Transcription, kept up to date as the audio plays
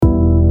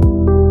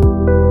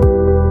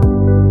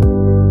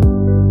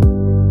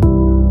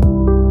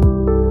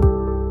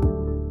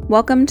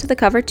Welcome to the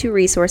Cover 2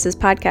 Resources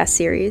podcast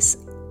series,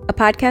 a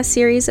podcast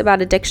series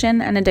about addiction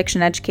and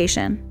addiction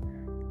education.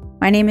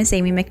 My name is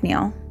Amy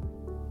McNeil.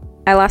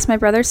 I lost my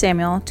brother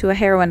Samuel to a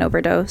heroin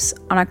overdose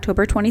on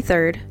October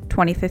 23,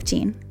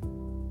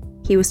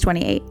 2015. He was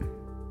 28.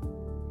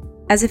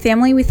 As a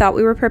family, we thought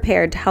we were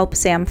prepared to help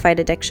Sam fight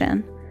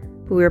addiction,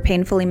 but we were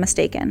painfully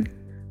mistaken.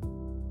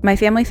 My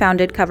family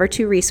founded Cover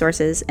 2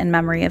 Resources in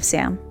memory of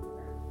Sam.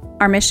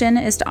 Our mission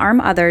is to arm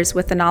others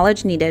with the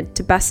knowledge needed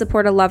to best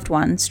support a loved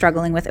one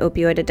struggling with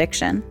opioid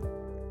addiction.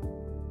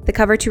 The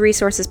Cover 2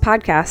 Resources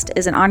podcast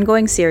is an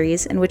ongoing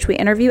series in which we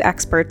interview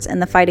experts in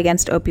the fight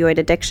against opioid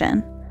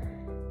addiction.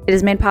 It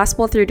is made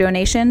possible through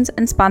donations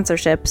and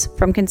sponsorships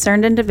from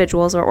concerned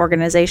individuals or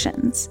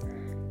organizations.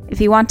 If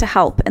you want to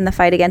help in the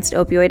fight against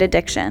opioid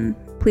addiction,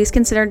 please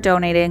consider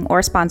donating or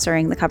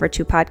sponsoring the Cover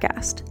 2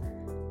 podcast.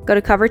 Go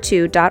to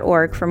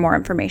cover2.org for more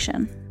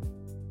information.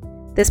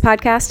 This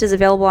podcast is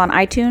available on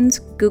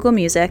iTunes, Google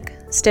Music,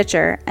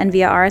 Stitcher, and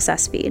via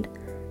RSS feed.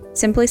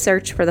 Simply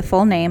search for the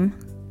full name,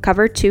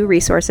 Cover 2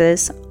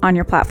 Resources, on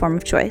your platform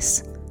of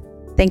choice.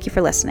 Thank you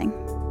for listening.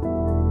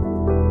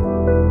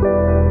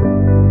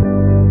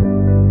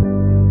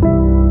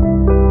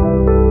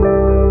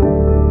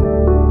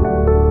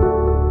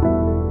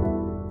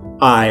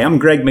 Hi, I'm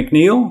Greg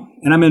McNeil,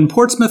 and I'm in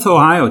Portsmouth,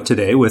 Ohio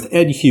today with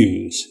Ed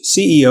Hughes,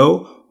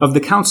 CEO of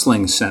the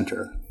Counseling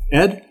Center.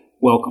 Ed,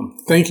 welcome.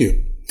 Thank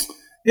you.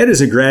 Ed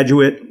is a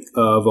graduate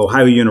of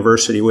Ohio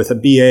University with a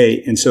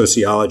BA in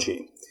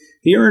sociology.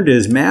 He earned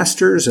his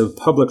Master's of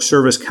Public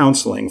Service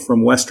Counseling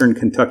from Western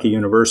Kentucky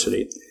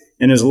University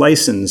and is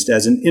licensed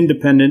as an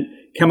independent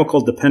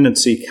chemical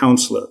dependency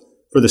counselor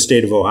for the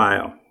state of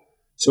Ohio.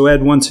 So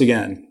Ed, once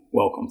again,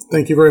 welcome.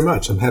 Thank you very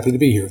much. I'm happy to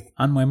be here.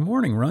 On my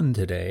morning run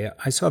today,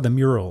 I saw the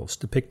murals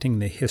depicting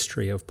the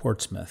history of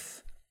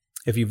Portsmouth.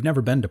 If you've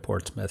never been to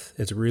Portsmouth,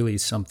 it's really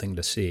something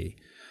to see.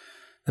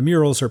 The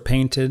murals are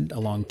painted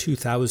along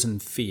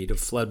 2,000 feet of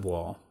flood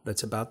wall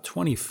that's about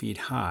 20 feet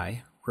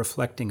high,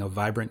 reflecting a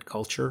vibrant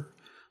culture,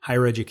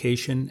 higher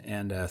education,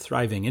 and a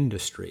thriving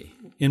industry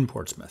in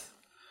Portsmouth.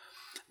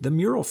 The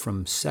mural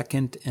from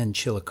 2nd and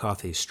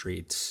Chillicothe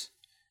Streets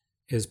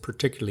is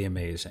particularly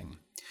amazing.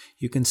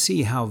 You can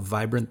see how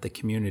vibrant the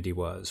community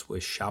was,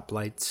 with shop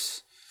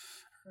lights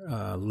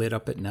lit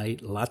up at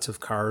night, lots of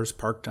cars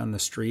parked on the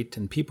street,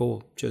 and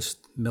people just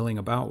milling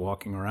about,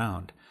 walking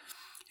around.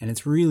 And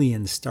it's really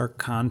in stark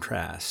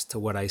contrast to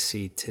what I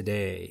see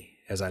today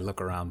as I look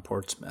around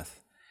Portsmouth.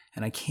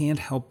 And I can't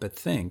help but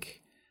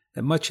think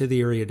that much of the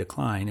area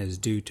decline is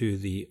due to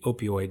the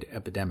opioid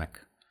epidemic.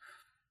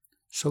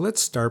 So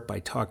let's start by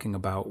talking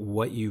about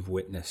what you've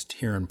witnessed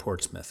here in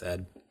Portsmouth,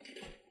 Ed.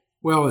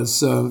 Well,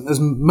 as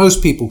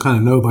most people kind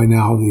of know by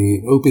now,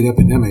 the opiate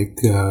epidemic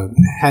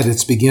had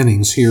its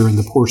beginnings here in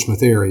the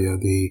Portsmouth area.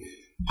 The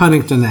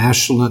Huntington,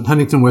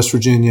 West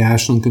Virginia,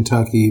 Ashland,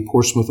 Kentucky,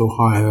 Portsmouth,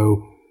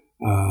 Ohio,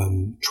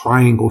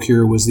 triangle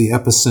here was the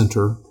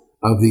epicenter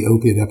of the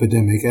opiate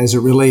epidemic as it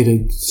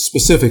related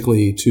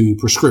specifically to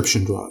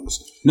prescription drugs.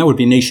 And that would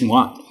be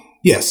nationwide.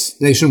 Yes,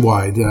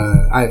 nationwide.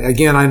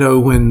 I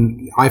know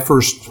when I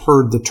first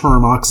heard the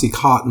term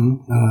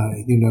Oxycontin,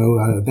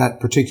 that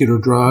particular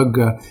drug,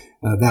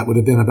 that would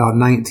have been about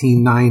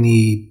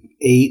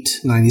 1998,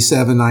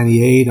 97,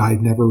 98.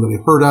 I'd never really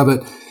heard of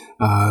it.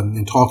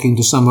 And talking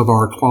to some of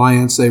our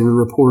clients, they were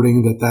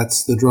reporting that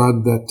that's the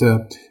drug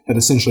that had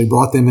essentially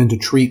brought them into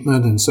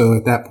treatment. And so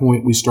at that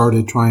point, we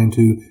started trying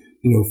to,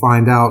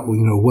 find out,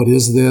 what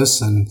is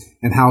this and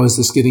how is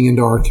this getting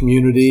into our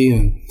community?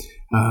 And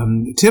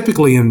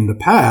typically in the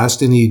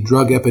past, any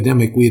drug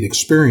epidemic we had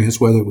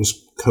experienced, whether it was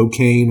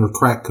cocaine or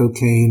crack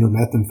cocaine or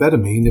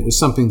methamphetamine, it was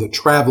something that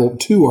traveled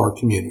to our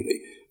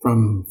community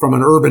from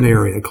an urban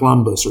area,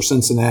 Columbus or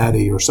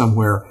Cincinnati or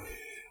somewhere.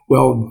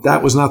 Well,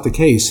 that was not the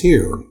case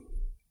here.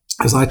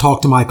 As I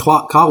talked to my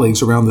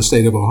colleagues around the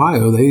state of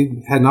Ohio,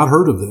 they had not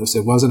heard of this.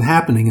 It wasn't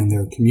happening in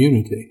their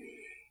community.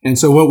 And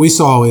so what we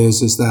saw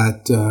is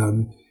that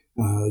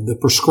the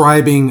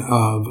prescribing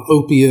of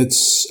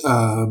opiates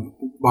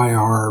by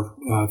our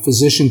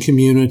physician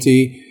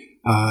community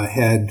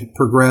had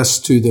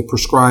progressed to the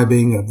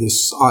prescribing of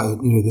this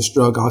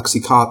drug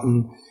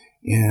Oxycontin,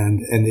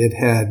 and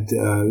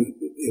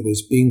it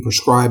was being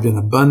prescribed in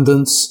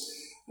abundance.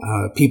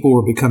 People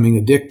were becoming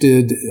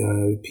addicted.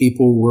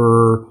 People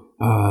were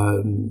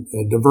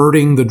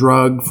diverting the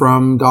drug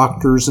from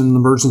doctors in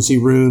emergency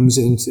rooms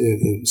and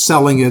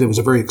selling it. It was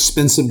a very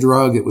expensive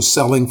drug. It was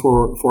selling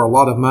for a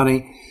lot of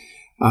money.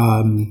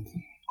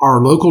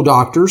 Our local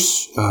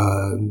doctors,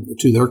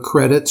 to their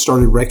credit,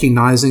 started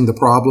recognizing the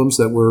problems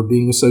that were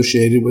being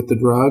associated with the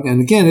drug.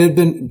 And again,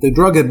 the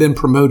drug had been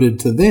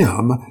promoted to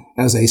them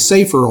as a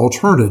safer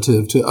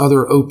alternative to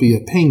other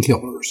opiate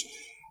painkillers.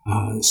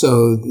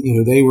 So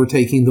they were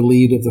taking the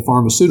lead of the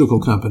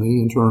pharmaceutical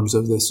company in terms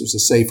of this was a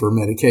safer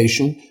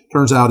medication.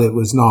 Turns out it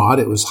was not.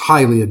 It was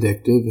highly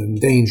addictive and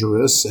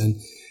dangerous.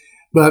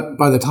 But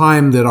by the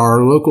time that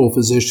our local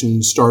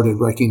physicians started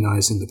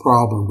recognizing the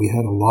problem, we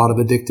had a lot of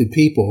addicted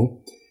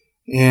people.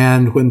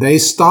 And when they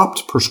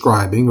stopped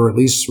prescribing, or at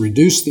least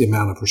reduced the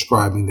amount of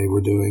prescribing they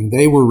were doing,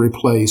 they were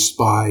replaced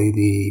by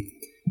the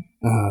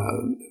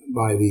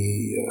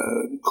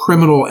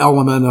criminal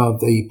element of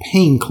the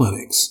pain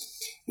clinics.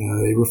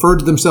 They referred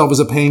to themselves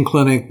as a pain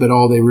clinic, but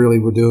all they really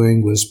were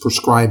doing was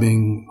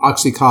prescribing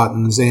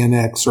Oxycontin,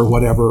 Xanax, or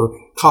whatever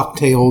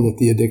cocktail that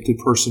the addicted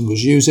person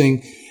was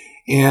using.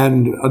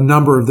 And a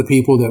number of the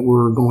people that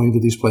were going to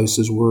these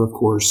places were, of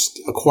course,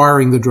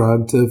 acquiring the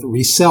drug to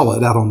resell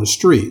it out on the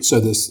street.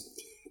 So this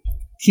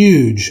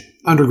huge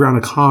underground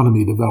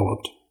economy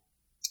developed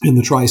in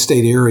the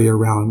tri-state area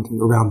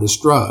around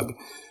this drug.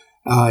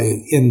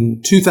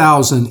 In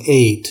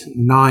 2008,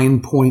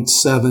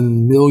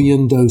 9.7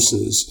 million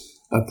doses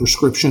of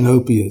prescription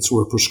opiates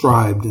were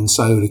prescribed in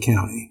Scioto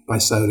County by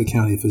Scioto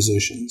County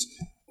physicians.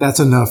 That's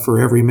enough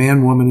for every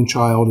man, woman, and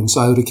child in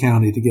Scioto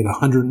County to get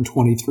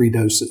 123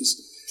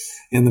 doses.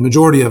 And the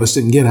majority of us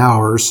didn't get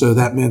ours, so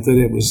that meant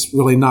that it was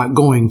really not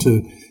going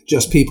to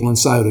just people in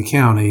Scioto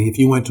County. If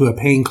you went to a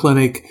pain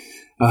clinic,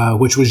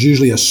 which was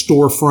usually a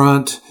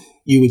storefront,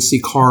 you would see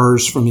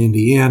cars from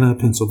Indiana,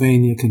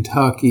 Pennsylvania,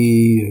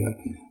 Kentucky,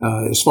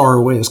 as far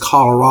away as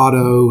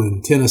Colorado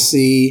and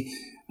Tennessee,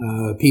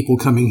 people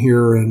coming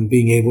here and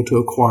being able to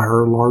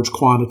acquire large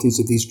quantities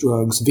of these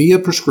drugs via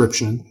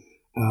prescription,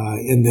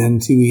 and then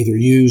to either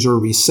use or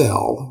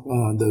resell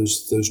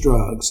those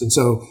drugs. And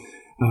so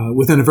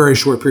within a very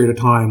short period of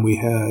time, we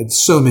had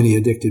so many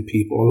addicted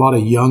people, a lot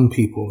of young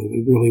people.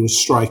 It really was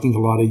striking a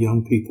lot of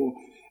young people.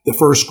 The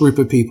first group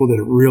of people that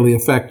it really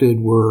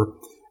affected were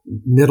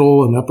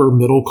middle and upper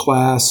middle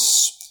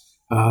class,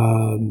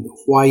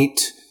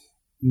 white,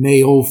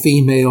 male,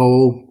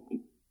 female,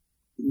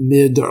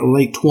 mid or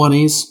late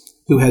 20s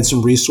who had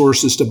some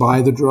resources to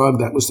buy the drug.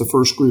 That was the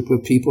first group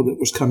of people that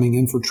was coming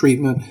in for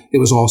treatment. It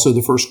was also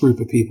the first group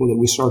of people that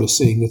we started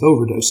seeing with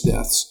overdose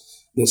deaths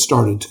that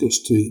started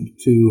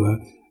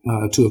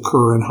to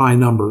occur in high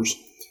numbers.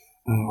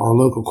 Our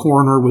local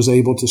coroner was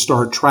able to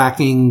start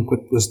tracking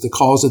what was the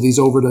cause of these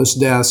overdose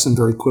deaths, and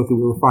very quickly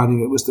we were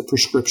finding it was the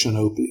prescription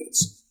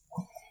opiates.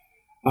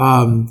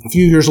 A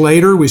few years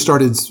later, we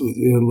started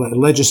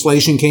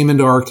legislation came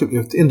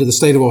into the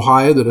state of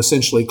Ohio that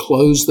essentially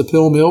closed the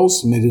pill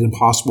mills and made it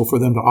impossible for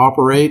them to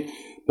operate.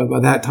 But by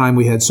that time,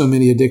 we had so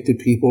many addicted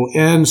people,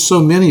 and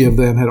so many of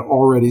them had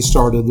already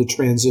started the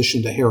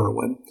transition to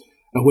heroin,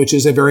 which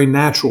is a very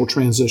natural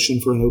transition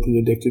for an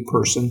opiate-addicted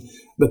person.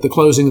 But the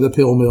closing of the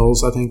pill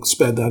mills, I think,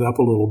 sped that up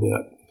a little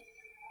bit.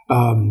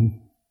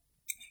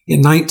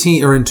 In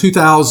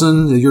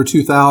 2000, the year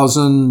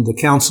 2000, the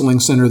counseling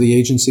center, the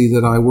agency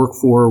that I work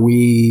for,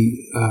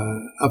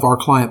 of our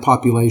client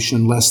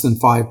population, less than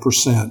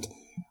 5%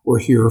 were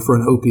here for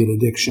an opiate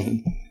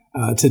addiction.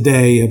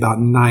 Today, about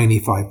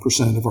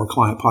 95% of our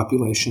client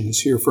population is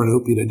here for an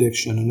opiate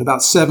addiction, and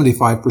about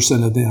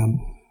 75% of them,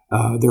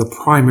 their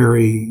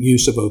primary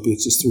use of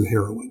opiates is through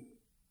heroin.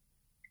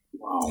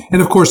 Wow.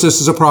 And of course, this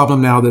is a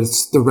problem now that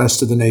it's the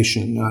rest of the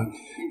nation.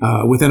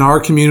 Within our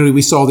community,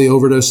 we saw the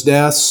overdose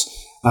deaths.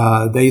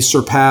 They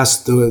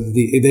surpassed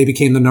they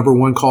became the number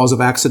one cause of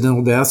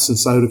accidental deaths in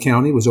Scioto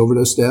County was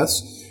overdose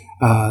deaths.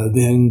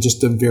 Then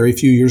just a very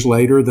few years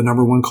later, the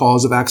number one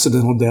cause of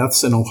accidental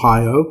deaths in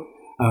Ohio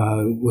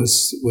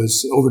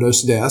was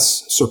overdose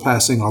deaths,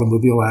 surpassing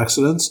automobile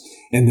accidents.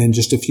 And then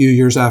just a few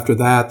years after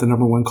that, the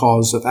number one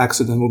cause of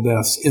accidental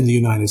deaths in the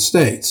United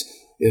States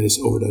is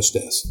overdose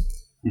deaths.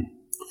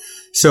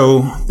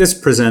 So this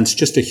presents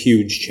just a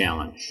huge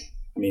challenge.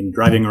 I mean,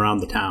 driving around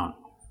the town,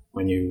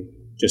 when you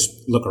just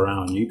look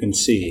around, you can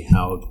see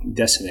how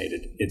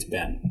decimated it's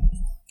been.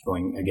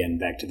 Going again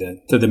back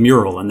to the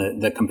mural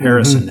and the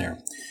comparison there.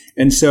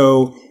 And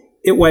so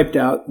it wiped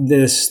out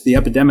the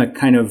epidemic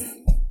kind of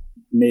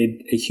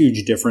made a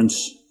huge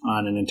difference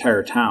on an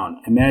entire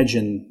town.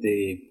 Imagine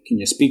can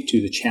you speak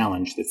to the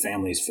challenge that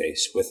families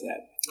face with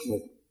that,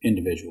 with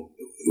individual?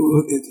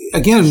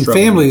 Again,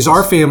 families,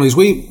 our families,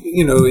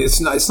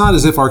 it's not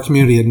as if our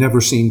community had never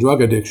seen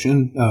drug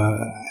addiction.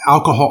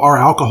 Our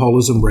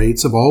alcoholism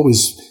rates have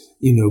always,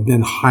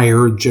 been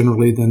higher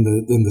generally than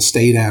the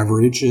state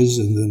averages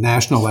and the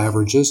national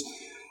averages.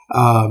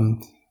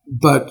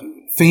 But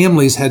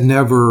families had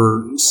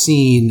never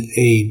seen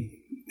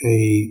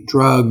a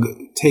drug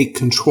take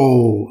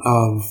control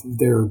of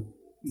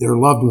their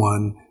loved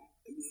one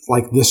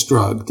like this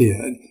drug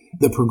did.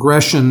 The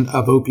progression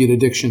of opiate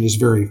addiction is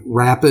very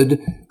rapid.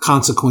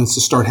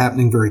 Consequences start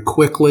happening very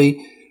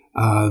quickly.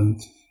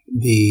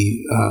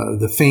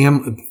 The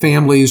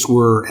families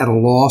were at a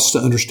loss to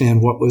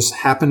understand what was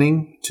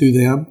happening to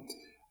them.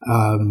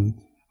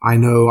 I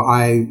know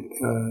I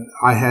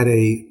had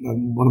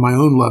one of my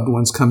own loved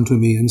ones come to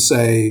me and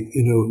say,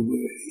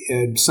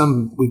 Ed,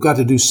 we've got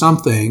to do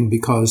something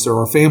because there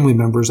are family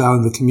members out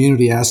in the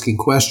community asking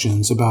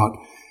questions about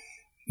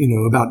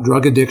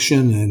drug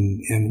addiction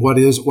and what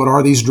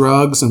are these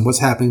drugs and what's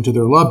happening to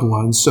their loved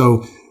ones.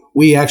 So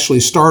we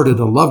actually started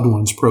a loved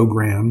ones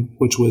program,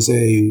 which was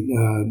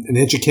an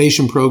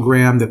education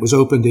program that was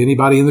open to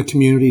anybody in the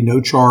community,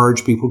 no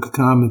charge. People could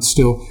come and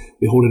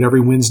we hold it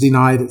every Wednesday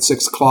night at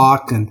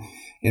 6:00.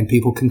 and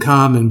people can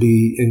come and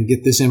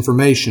get this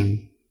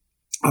information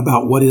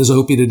about what is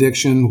opiate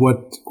addiction,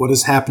 what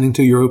is happening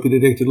to your opiate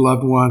addicted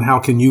loved one, how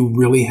can you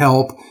really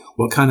help,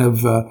 what kind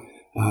of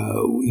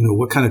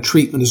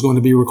treatment is going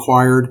to be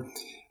required.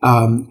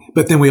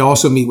 But then we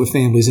also meet with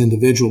families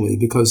individually,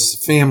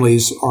 because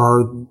families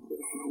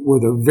were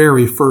the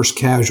very first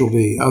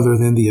casualty other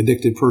than the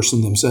addicted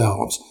person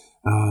themselves.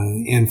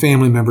 And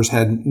family members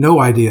had no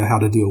idea how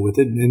to deal with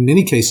it. In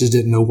many cases,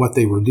 didn't know what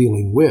they were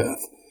dealing with.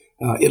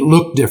 It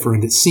looked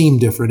different. It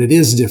seemed different. It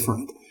is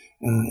different.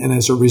 And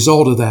as a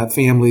result of that,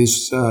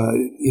 families,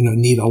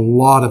 need a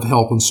lot of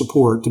help and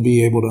support to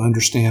be able to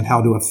understand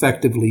how to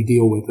effectively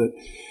deal with it.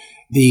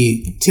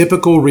 The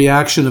typical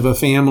reaction of a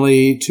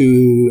family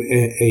to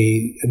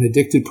an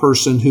addicted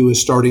person who is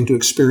starting to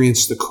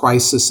experience the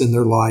crisis in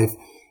their life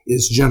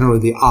is generally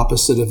the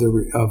opposite of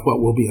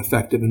what will be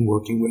effective in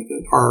working with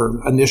it.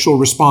 Our initial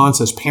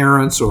response as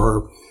parents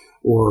or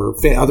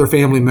other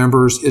family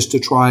members is to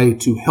try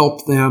to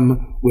help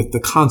them with the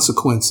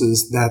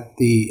consequences that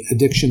the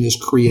addiction is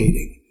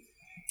creating.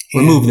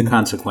 Remove the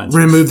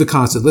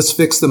consequences. Let's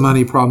fix the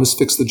money problem. Let's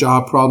fix the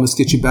job problem. Let's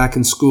get you back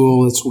in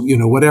school. Let's,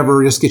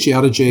 whatever. Let's get you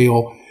out of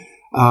jail.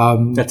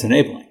 That's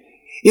enabling.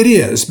 It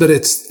is, but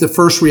it's the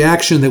first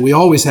reaction that we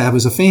always have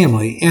as a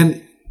family.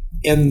 And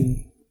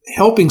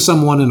helping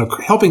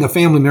helping a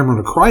family member in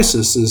a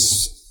crisis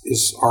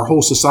is our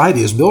whole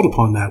society is built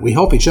upon that. We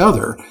help each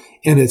other,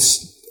 and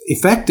it's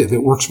effective.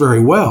 It works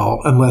very well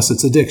unless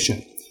it's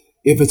addiction.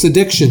 If it's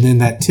addiction, then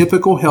that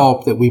typical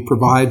help that we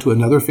provide to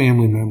another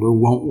family member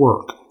won't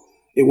work.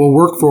 It will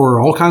work for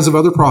all kinds of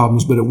other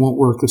problems, but it won't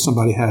work if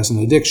somebody has an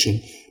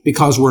addiction,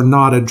 because we're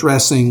not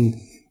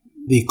addressing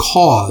the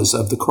cause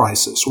of the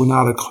crisis. We're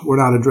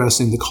not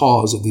addressing the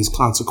cause of these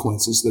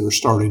consequences that are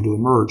starting to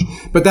emerge.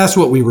 But that's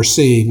what we were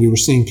seeing. We were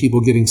seeing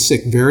people getting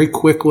sick very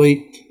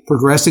quickly,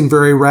 progressing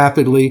very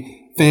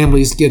rapidly,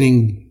 families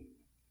getting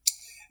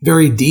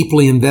very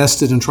deeply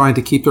invested in trying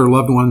to keep their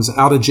loved ones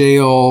out of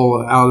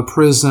jail, out of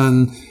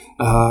prison,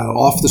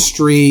 off the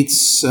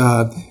streets,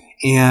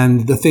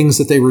 and the things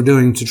that they were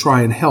doing to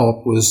try and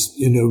help was,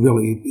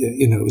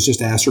 it was just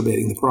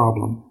exacerbating the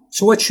problem.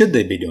 So what should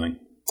they be doing?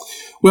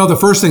 Well, the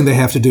first thing they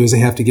have to do is they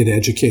have to get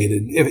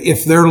educated.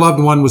 If their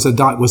loved one was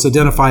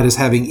identified as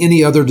having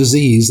any other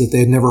disease that they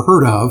had never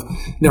heard of,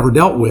 never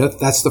dealt with,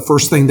 that's the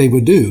first thing they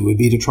would do, would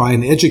be to try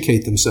and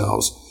educate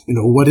themselves.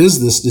 What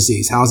is this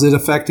disease? How is it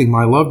affecting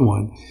my loved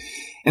one?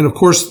 And of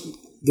course,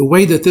 the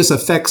way that this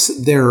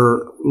affects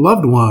their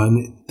loved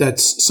one,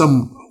 that's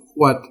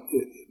somewhat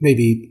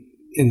maybe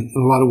in a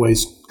lot of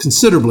ways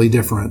considerably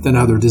different than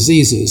other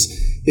diseases,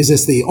 is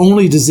it's the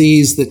only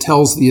disease that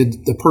tells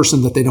the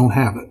person that they don't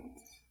have it.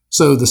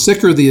 So the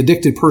sicker the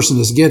addicted person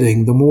is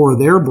getting, the more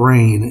their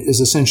brain is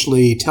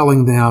essentially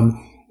telling them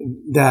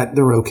that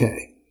they're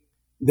okay,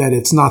 that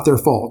it's not their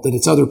fault, that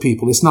it's other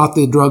people, it's not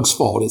the drug's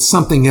fault, it's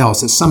something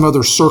else, it's some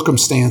other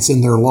circumstance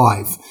in their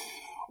life,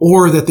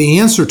 or that the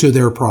answer to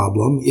their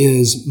problem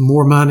is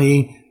more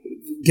money,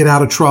 get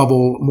out of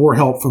trouble, more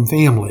help from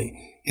family.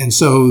 And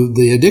so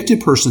the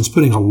addicted person is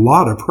putting a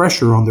lot of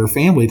pressure on their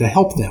family to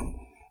help them,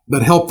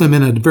 but help them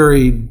in a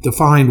very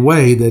defined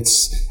way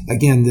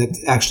that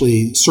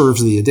actually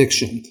serves the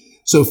addiction.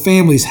 So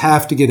families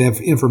have to get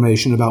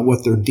information about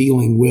what they're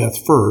dealing with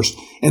first,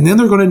 and then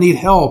they're going to need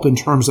help in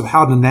terms of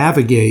how to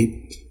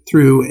navigate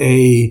through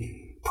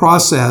a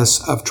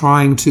process of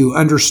trying to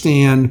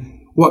understand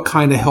what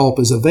kind of help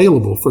is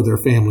available for their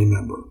family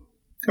member.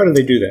 How do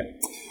they do that?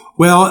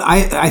 Well,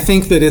 I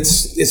think that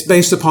it's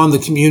based upon the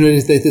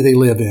community that they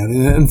live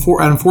in. And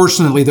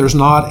unfortunately, there's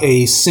not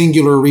a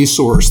singular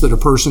resource that a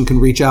person can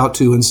reach out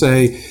to and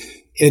say,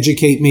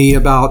 educate me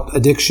about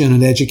addiction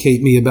and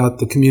educate me about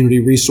the community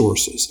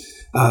resources.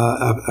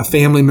 A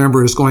family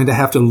member is going to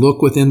have to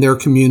look within their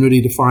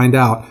community to find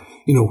out,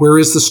 where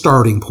is the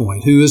starting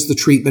point? Who is the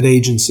treatment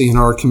agency in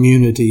our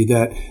community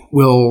that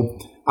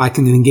I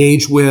can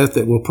engage with,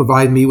 that will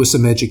provide me with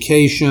some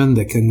education,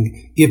 that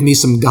can give me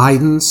some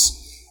guidance,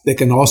 that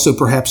can also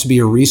perhaps be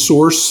a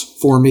resource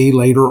for me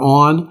later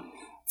on.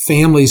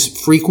 Families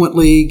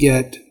frequently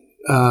get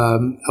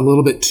a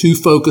little bit too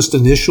focused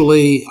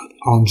initially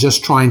on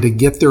just trying to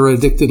get their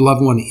addicted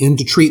loved one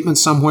into treatment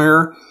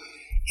somewhere,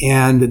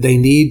 and they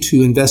need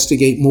to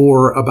investigate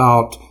more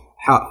about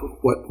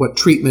what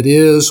treatment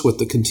is, what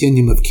the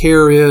continuum of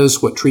care is,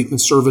 what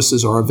treatment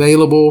services are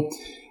available,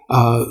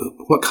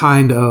 what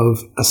kind of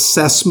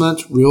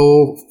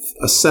real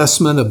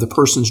assessment of the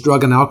person's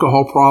drug and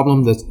alcohol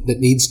problem that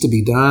needs to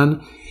be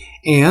done.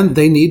 And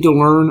they need to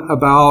learn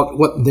about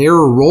what their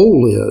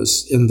role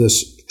is in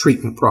this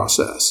treatment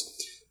process.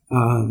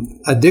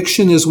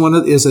 Addiction is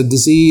a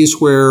disease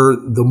where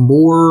the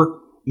more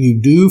you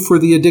do for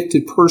the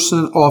addicted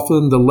person,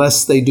 often the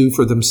less they do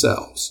for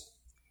themselves.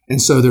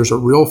 And so there's a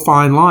real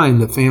fine line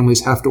that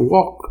families have to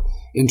walk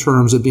in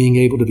terms of being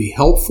able to be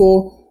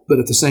helpful, but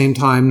at the same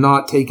time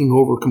not taking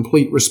over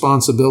complete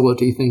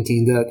responsibility,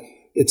 thinking that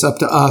it's up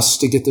to us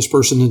to get this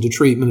person into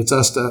treatment. It's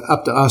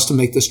up to us to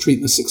make this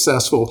treatment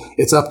successful.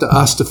 It's up to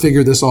us to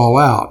figure this all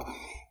out.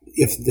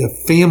 if the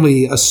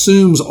family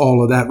assumes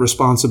all of that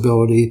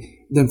responsibility,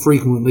 then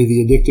frequently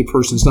the addicted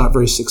person is not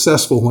very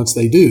successful once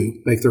they do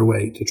make their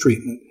way to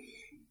treatment.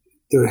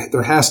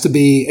 There has to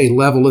be a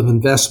level of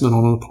investment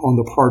on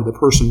the part of the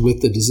person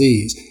with the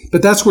disease.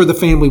 But that's where the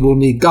family will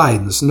need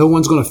guidance. No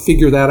one's going to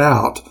figure that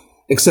out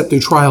except through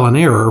trial and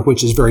error,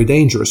 which is a very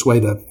dangerous way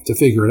to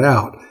figure it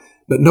out.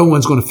 But no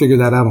one's going to figure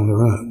that out on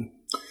their own.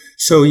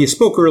 So you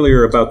spoke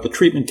earlier about the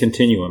treatment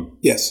continuum.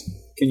 Yes.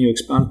 Can you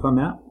expand upon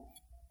that?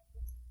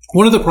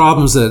 One of the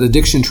problems that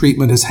addiction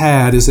treatment has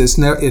had is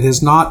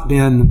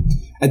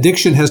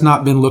addiction has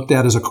not been looked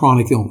at as a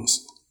chronic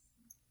illness.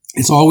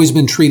 It's always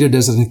been treated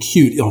as an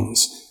acute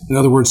illness. In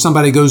other words,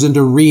 somebody goes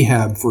into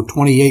rehab for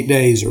 28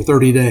 days or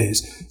 30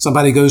 days.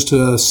 Somebody goes to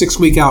a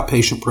 6-week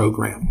outpatient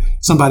program.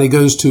 Somebody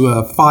goes to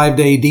a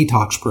 5-day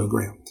detox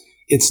program.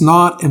 It's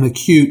not an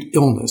acute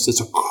illness. It's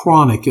a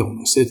chronic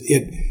illness.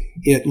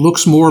 It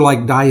looks more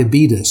like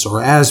diabetes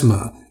or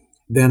asthma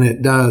than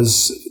it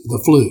does the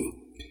flu.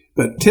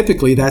 But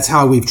typically, that's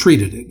how we've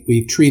treated it.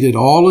 We've treated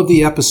all of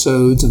the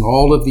episodes and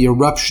all of the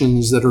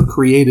eruptions that are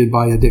created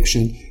by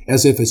addiction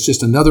as if it's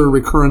just another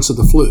recurrence of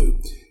the flu.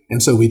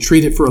 And so we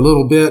treat it for a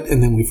little bit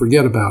and then we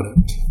forget about it.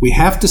 We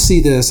have to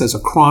see this as a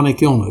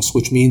chronic illness,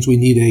 which means we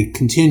need a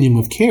continuum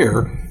of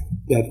care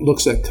that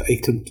looks at a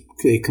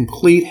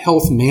complete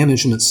health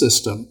management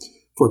system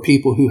for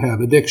people who have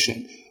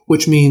addiction,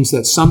 which means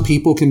that some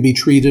people can be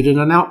treated in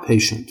an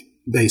outpatient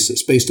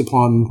basis based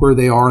upon where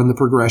they are in the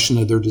progression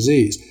of their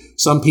disease.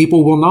 Some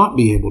people will not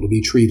be able to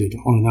be treated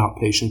on an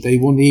outpatient. They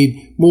will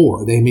need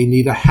more. They may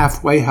need a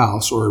halfway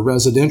house or a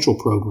residential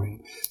program.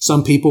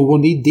 Some people will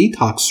need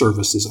detox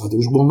services.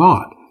 Others will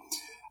not,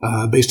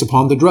 based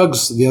upon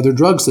the other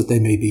drugs that they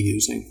may be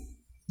using.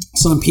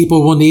 Some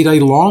people will need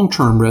a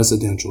long-term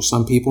residential.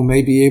 Some people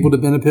may be able to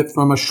benefit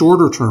from a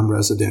shorter-term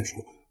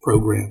residential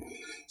program.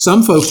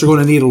 Some folks are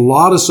going to need a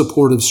lot of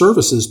supportive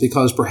services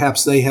because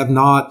perhaps they have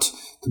not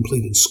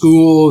completed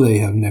school,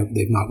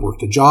 they've not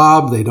worked a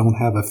job, they don't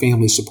have a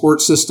family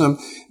support system.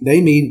 They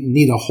may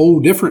need a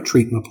whole different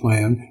treatment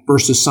plan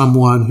versus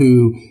someone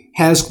who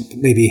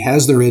maybe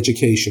has their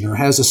education or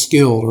has a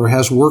skill or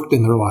has worked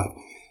in their life.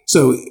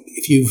 So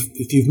if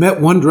you've met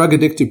one drug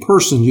addicted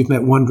person, you've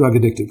met one drug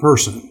addicted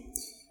person.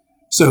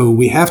 So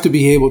we have to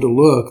be able to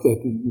look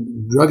that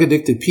drug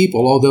addicted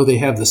people, although they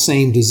have the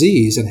same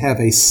disease and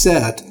have a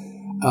set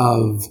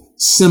of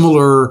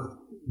similar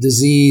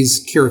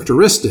disease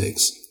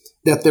characteristics,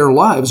 that their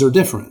lives are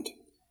different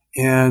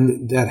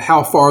and that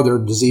how far their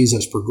disease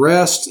has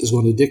progressed is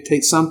going to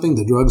dictate something,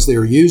 the drugs they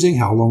are using,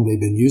 how long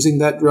they've been using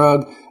that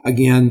drug,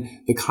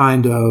 again, the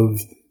kind of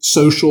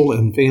social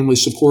and family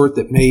support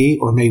that may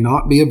or may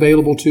not be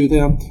available to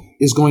them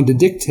is going to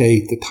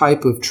dictate the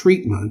type of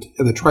treatment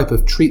and the type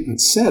of treatment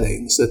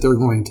settings that they're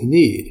going to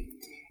need.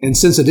 And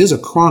since it is a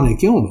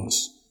chronic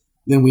illness,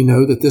 then we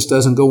know that this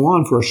doesn't go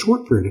on for a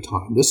short period of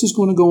time. This is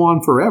going to go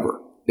on forever.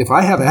 If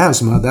I have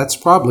asthma, that's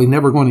probably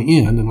never going to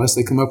end unless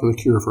they come up with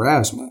a cure for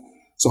asthma.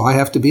 So I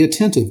have to be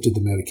attentive to the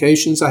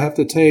medications I have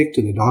to take,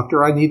 to the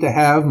doctor I need to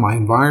have, my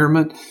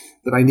environment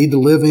that I need to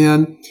live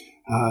in,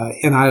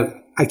 and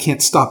I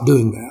can't stop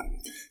doing that.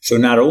 So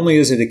not only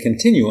is it a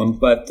continuum,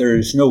 but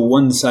there's no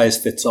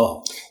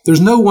one-size-fits-all.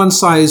 There's no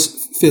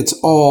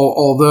one-size-fits-all,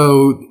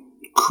 although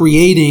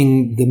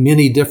creating the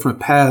many different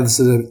paths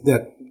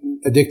that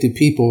addicted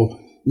people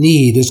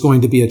need is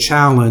going to be a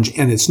challenge,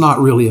 and it's not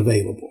really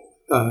available.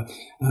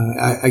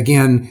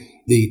 Again,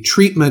 the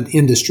treatment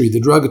industry, the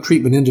drug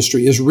treatment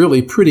industry is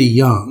really pretty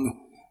young.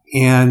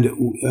 And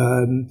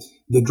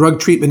the drug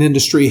treatment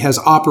industry has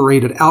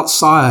operated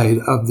outside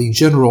of the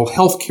general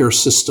healthcare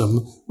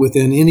system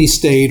within any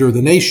state or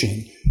the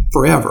nation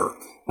forever.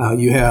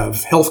 You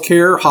have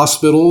healthcare,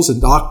 hospitals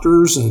and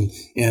doctors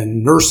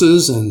and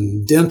nurses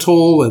and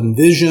dental and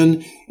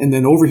vision. And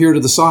then over here to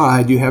the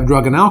side, you have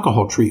drug and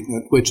alcohol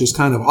treatment, which is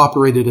kind of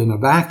operated in a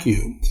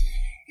vacuum.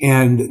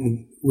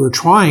 And we're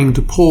trying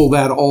to pull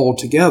that all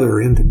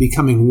together into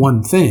becoming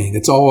one thing.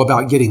 It's all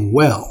about getting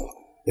well.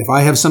 If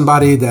I have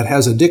somebody that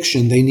has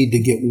addiction, they need to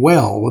get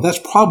well. Well, that's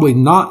probably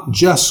not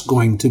just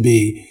going to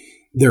be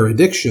their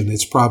addiction.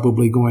 It's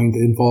probably going to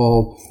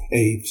involve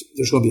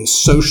there's going to be a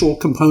social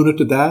component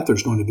to that.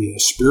 There's going to be a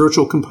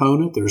spiritual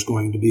component. There's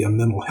going to be a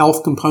mental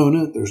health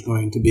component. There's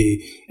going to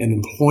be an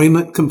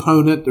employment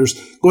component. There's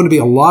going to be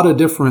a lot of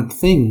different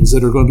things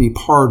that are going to be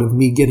part of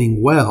me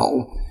getting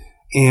well.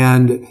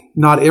 And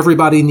not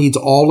everybody needs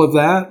all of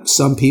that.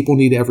 Some people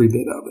need every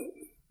bit of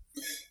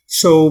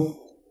it.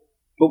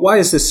 But why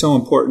is this so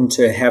important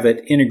to have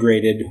it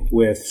integrated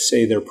with,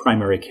 say, their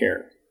primary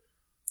care?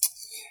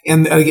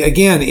 And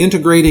again,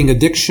 integrating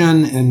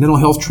addiction and mental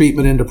health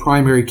treatment into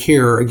primary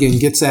care, again,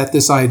 gets at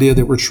this idea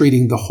that we're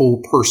treating the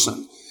whole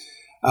person.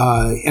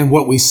 And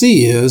what we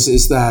see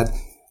is that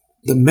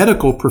the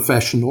medical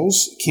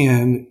professionals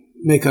can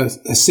make a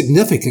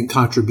significant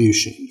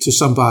contribution to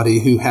somebody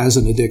who has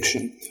an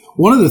addiction.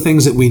 One of the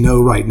things that we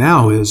know right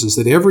now is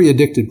that every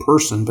addicted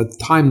person, by the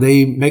time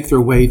they make their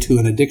way to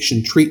an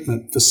addiction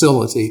treatment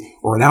facility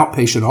or an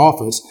outpatient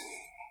office,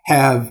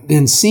 have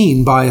been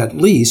seen by at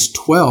least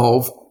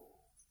 12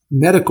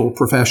 medical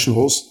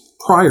professionals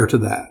prior to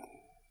that.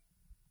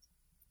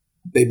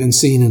 They've been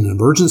seen in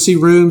emergency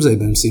rooms. They've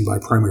been seen by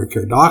primary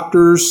care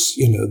doctors.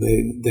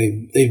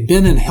 They've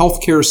been in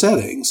healthcare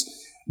settings,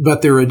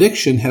 but their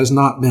addiction has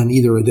not been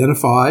either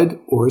identified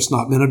or it's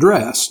not been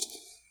addressed.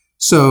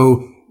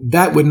 So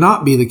that would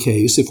not be the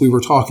case if we were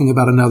talking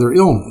about another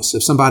illness.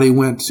 If somebody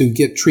went to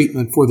get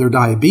treatment for their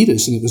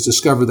diabetes and it was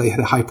discovered they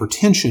had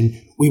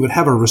hypertension, we would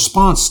have a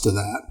response to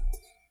that.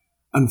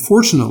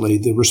 Unfortunately,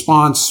 the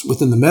response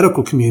within the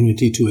medical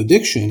community to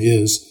addiction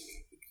is,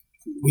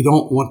 we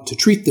don't want to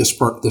treat this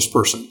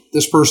person.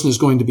 This person is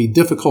going to be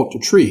difficult to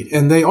treat.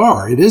 And they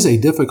are. It is a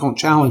difficult,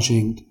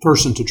 challenging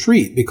person to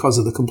treat because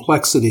of the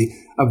complexity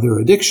of their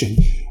addiction.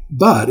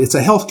 But it's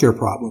a healthcare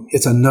problem.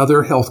 It's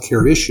another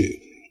healthcare issue.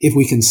 If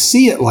we can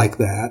see it like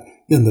that,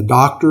 then the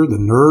doctor, the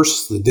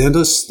nurse, the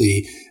dentist,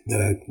 the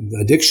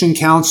addiction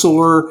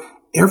counselor,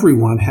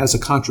 everyone has a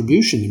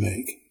contribution to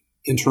make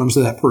in terms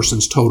of that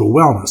person's total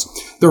wellness.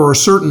 There are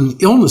certain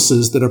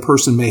illnesses that a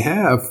person may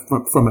have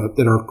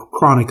that are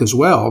chronic as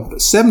well.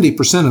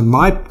 70% of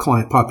my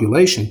client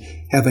population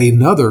have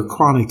another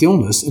chronic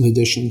illness in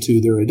addition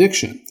to their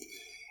addiction.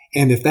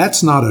 And if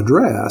that's not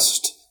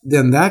addressed,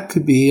 then that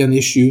could be an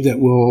issue that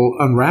will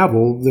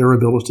unravel their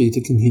ability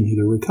to continue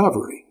their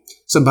recovery.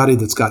 Somebody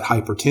that's got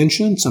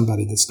hypertension,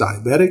 somebody that's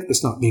diabetic,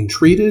 that's not being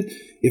treated,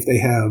 if they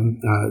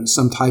have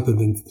some type of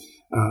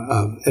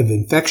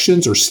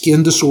infections or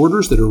skin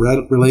disorders that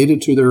are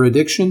related to their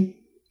addiction.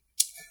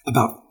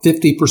 About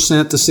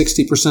 50% to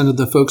 60% of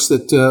the folks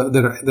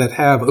that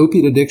have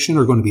opiate addiction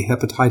are going to be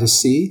hepatitis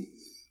C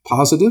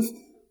positive,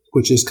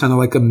 which is kind of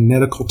like a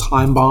medical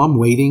time bomb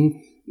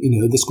waiting,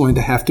 that's going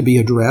to have to be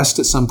addressed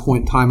at some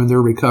point in time in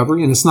their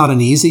recovery. And it's not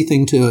an easy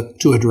thing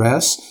to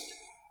address,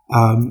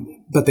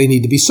 but they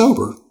need to be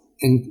sober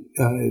and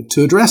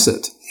to address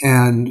it.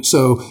 And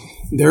so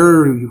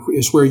there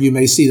is where you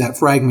may see that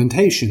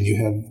fragmentation. You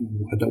have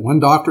one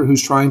doctor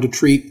who's trying to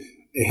treat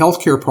a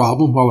healthcare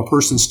problem while a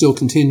person's still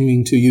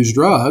continuing to use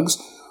drugs,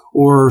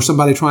 or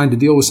somebody trying to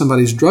deal with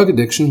somebody's drug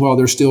addiction while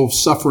they're still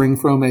suffering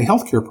from a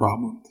healthcare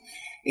problem.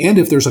 And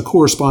if there's a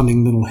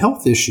corresponding mental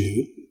health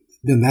issue,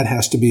 then that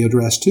has to be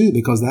addressed too,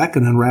 because that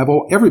can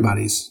unravel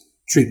everybody's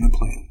treatment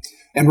plan.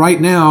 And right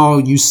now,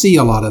 you see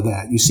a lot of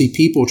that. You see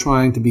people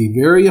trying to be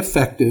very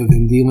effective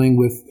in dealing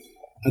with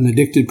an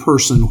addicted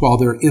person while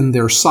they're in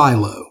their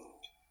silo.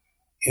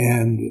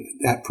 And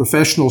that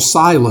professional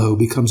silo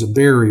becomes a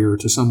barrier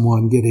to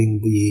someone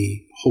getting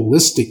the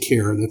holistic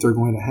care that they're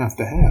going to have.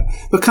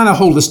 The kind of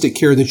holistic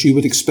care that you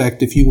would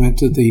expect if you went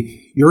to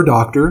your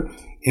doctor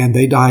and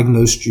they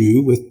diagnosed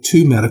you with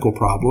 2 medical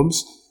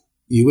problems.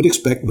 You would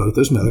expect both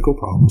those medical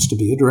problems to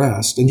be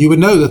addressed. And you would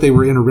know that they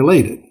were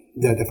interrelated,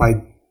 that if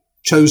I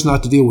chose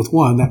not to deal with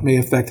one, that may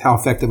affect how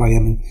effective I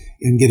am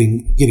in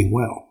getting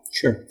well.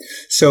 Sure.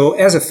 So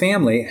as a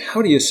family,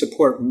 how do you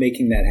support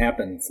making that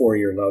happen for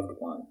your loved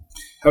one?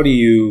 How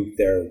do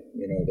they're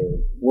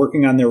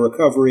working on their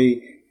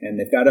recovery and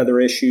they've got other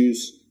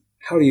issues.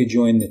 How do you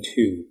join the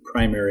two,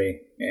 primary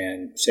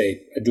and,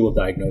 say, a dual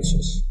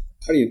diagnosis?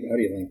 How do you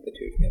link the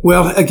two together?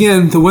 Well,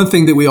 again, the one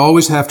thing that we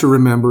always have to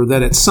remember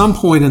that at some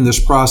point in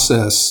this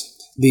process,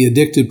 the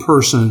addicted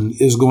person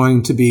is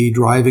going to be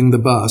driving the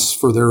bus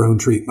for their own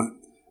treatment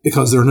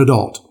because they're an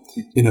adult.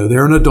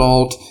 They're an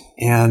adult.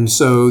 And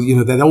so,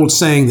 that old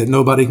saying that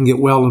nobody can get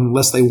well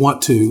unless they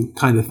want to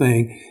kind of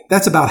thing,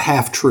 that's about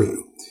half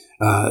true.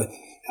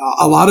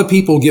 A lot of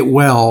people get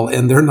well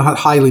and they're not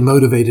highly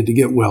motivated to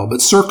get well,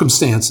 but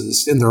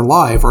circumstances in their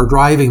life are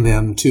driving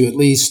them to at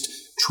least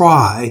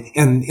try.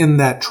 And in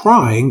that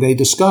trying, they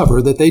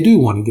discover that they do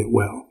want to get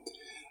well.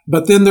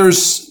 But then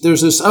there's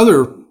this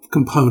other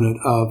component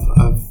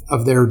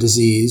of their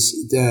disease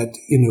that,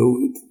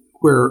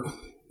 where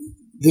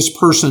this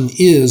person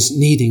is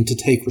needing to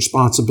take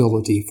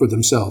responsibility for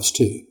themselves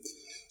too.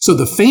 So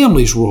the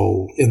family's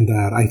role in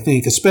that, I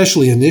think,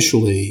 especially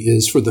initially,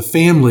 is for the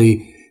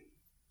family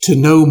to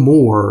know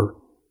more,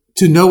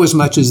 to know as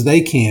much as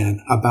they can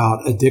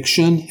about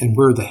addiction and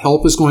where the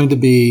help is going to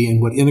be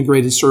and what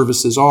integrated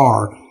services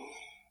are,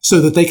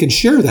 so that they can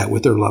share that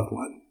with their loved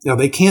one. Now,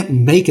 they can't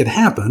make it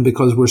happen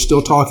because we're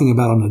still talking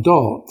about an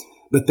adult,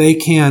 but they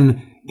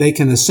can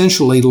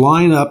essentially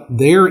line up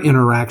their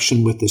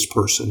interaction with this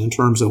person in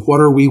terms of what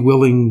are we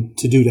willing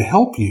to do to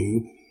help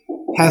you,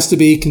 has to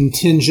be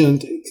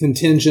contingent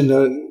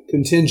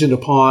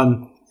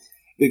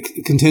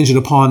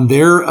upon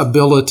their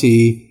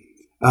ability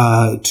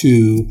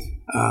to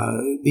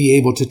be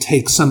able to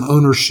take some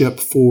ownership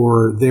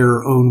for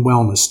their own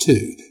wellness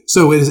too.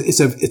 So it's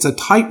a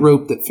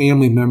tightrope that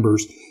family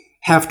members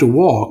have to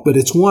walk, but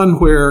it's one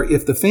where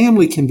if the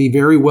family can be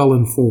very well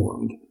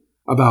informed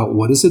about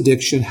what is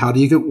addiction, how do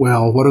you get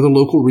well, what are the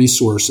local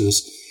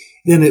resources,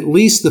 then at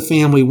least the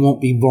family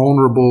won't be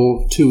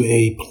vulnerable to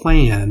a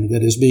plan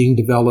that is being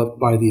developed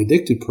by the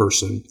addicted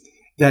person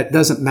that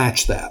doesn't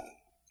match that.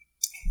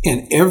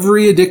 And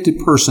every addicted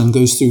person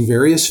goes through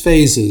various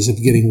phases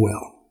of getting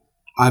well.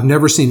 I've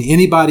never seen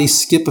anybody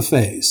skip a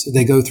phase.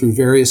 They go through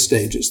various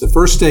stages. The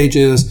first stage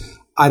is,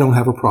 I don't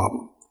have a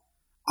problem.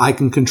 I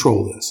can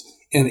control this.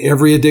 And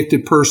every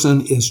addicted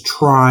person is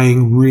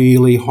trying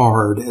really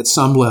hard at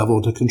some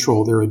level to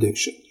control their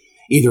addiction.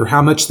 Either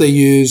how much they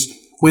use,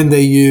 when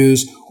they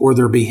use, or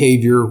their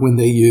behavior when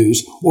they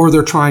use, or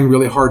they're trying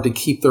really hard to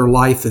keep their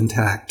life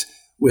intact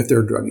with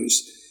their drug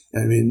use.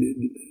 I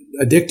mean,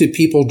 addicted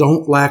people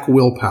don't lack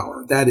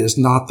willpower. That is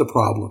not the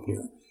problem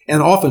here.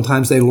 And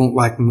oftentimes they don't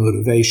lack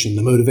motivation.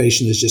 The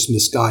motivation is just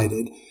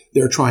misguided.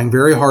 They're trying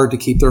very hard to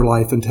keep their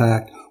life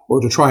intact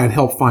or to try and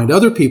help find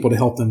other people to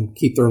help them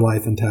keep their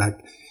life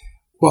intact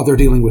while they're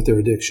dealing with their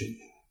addiction.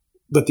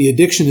 But the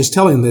addiction is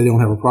telling them they don't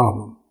have a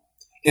problem.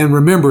 And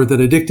remember that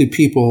addicted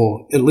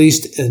people, at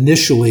least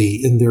initially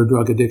in their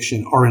drug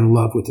addiction, are in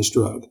love with this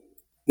drug.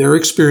 They're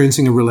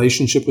experiencing a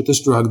relationship with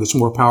this drug that's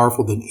more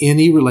powerful than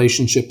any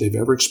relationship they've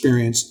ever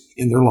experienced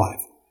in their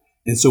life.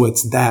 And so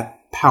it's that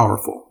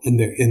powerful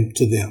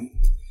to them.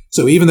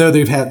 So even though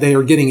they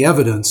are getting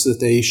evidence that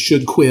they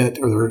should quit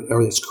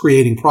or it's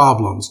creating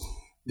problems,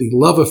 the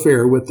love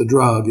affair with the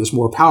drug is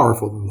more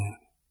powerful than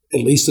that,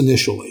 at least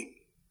initially.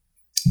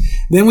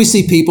 Then we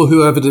see people who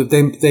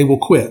they will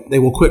quit. They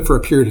will quit for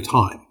a period of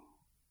time.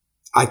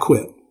 I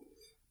quit.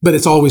 But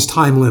it's always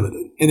time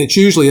limited. And it's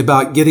usually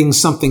about getting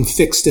something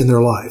fixed in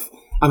their life.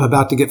 I'm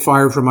about to get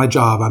fired from my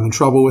job. I'm in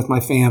trouble with my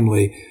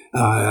family.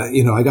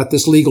 I got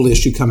this legal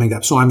issue coming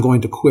up, so I'm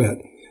going to quit.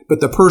 But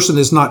the person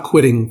is not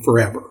quitting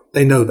forever.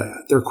 They know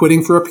that. They're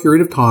quitting for a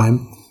period of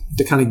time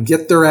to kind of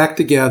get their act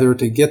together,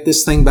 to get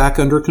this thing back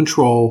under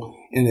control.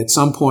 And at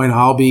some point,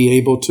 I'll be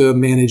able to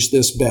manage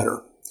this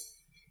better.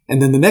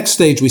 And then the next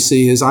stage we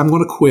see is I'm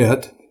going to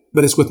quit,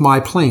 but it's with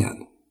my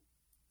plan.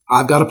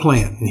 I've got a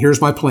plan, and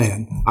here's my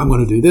plan. I'm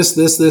going to do this,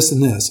 this, this,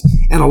 and this.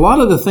 And a lot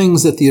of the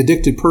things that the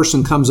addicted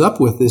person comes up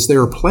with as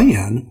their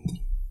plan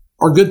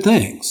are good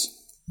things.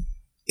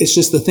 It's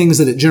just the things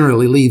that it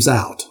generally leaves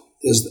out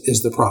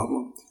is the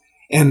problem.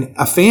 And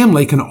a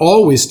family can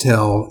always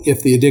tell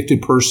if the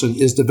addicted person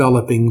is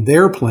developing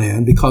their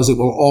plan because it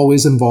will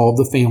always involve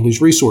the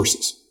family's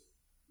resources.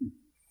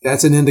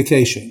 That's an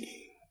indication.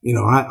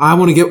 I'm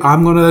going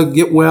to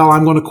get well,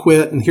 I'm going to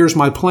quit, and here's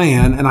my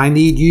plan, and I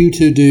need you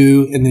to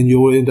do, and then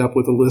you'll end up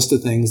with a list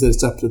of things that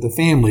it's up to the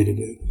family to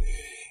do.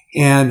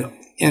 And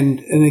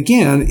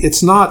again,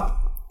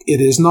 it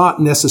is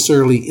not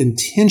necessarily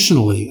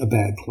intentionally a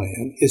bad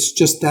plan. It's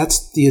just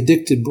that's the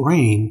addicted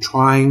brain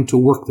trying to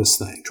work this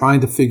thing,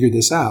 trying to figure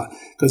this out.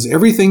 Because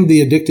everything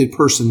the addicted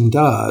person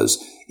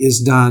does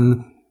is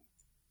done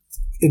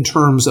in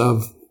terms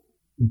of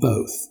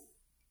both.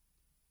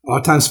 A lot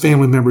of times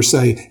family members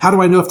say, how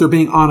do I know if they're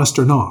being honest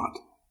or not?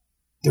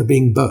 They're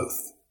being both.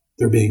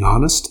 They're being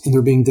honest and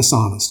they're being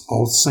dishonest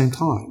all at the same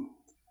time.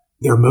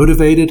 They're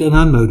motivated and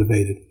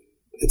unmotivated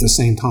at the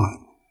same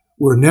time.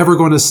 We're never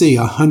going to see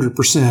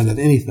 100% of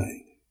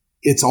anything.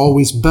 It's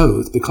always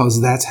both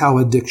because that's how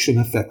addiction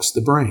affects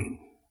the brain.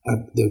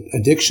 The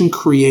addiction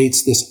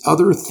creates this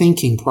other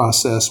thinking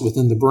process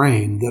within the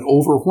brain that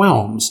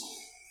overwhelms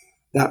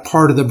that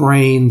part of the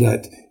brain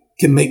that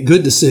can make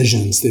good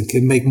decisions, that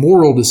can make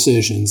moral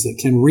decisions, that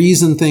can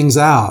reason things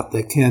out,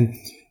 that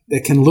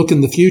can look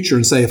in the future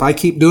and say, if I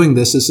keep doing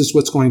this, this is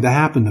what's going to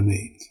happen to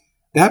me.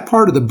 That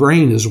part of the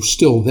brain is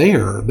still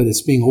there, but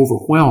it's being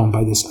overwhelmed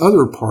by this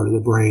other part of the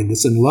brain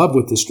that's in love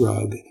with this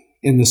drug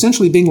and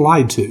essentially being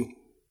lied to.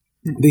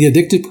 The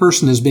addicted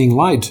person is being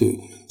lied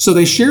to. So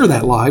they share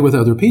that lie with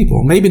other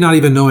people, maybe not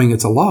even knowing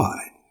it's a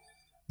lie.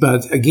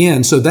 But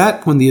again, so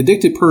that when the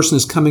addicted person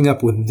is coming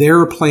up with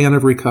their plan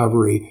of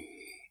recovery,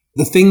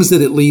 the things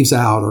that it leaves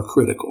out are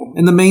critical.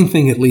 And the main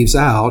thing it leaves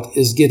out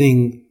is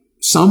getting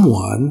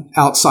someone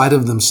outside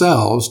of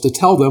themselves to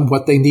tell them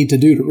what they need to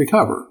do to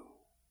recover.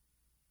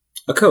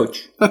 A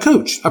coach,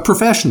 a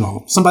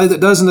professional, somebody that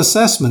does an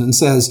assessment and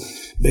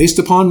says, based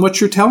upon what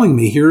you're telling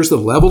me, here's the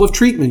level of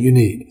treatment you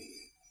need.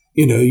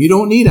 You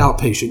don't need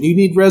outpatient. You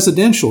need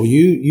residential.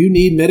 You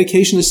need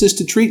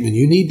medication-assisted treatment.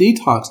 You need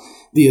detox.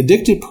 The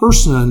addicted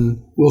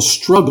person will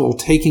struggle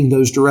taking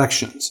those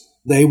directions.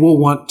 They will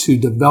want to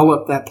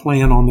develop that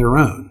plan on their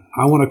own.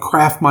 I want to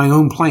craft my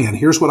own plan.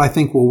 Here's what I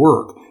think will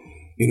work.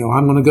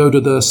 I'm going to go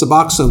to the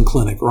Suboxone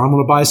clinic, or I'm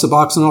going to buy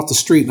Suboxone off the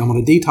street, and I'm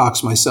going to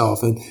detox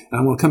myself, and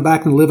I'm going to come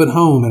back and live at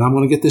home, and I'm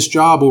going to get this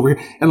job over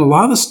here. And a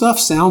lot of the stuff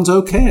sounds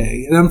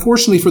okay. And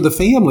unfortunately for the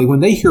family, when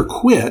they hear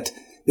quit,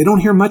 they don't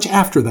hear much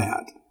after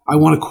that. I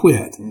want to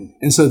quit.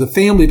 And so the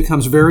family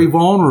becomes very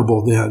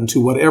vulnerable then to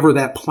whatever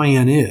that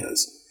plan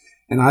is.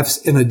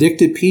 And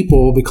addicted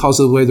people, because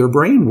of the way their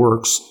brain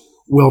works,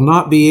 will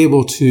not be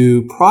able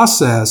to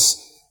process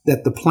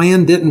that the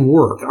plan didn't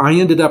work. I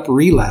ended up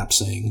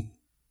relapsing,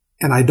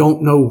 and I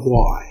don't know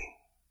why.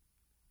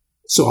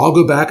 So I'll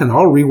go back and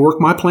I'll rework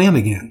my plan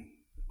again,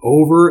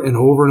 over and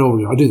over and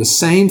over. I'll do the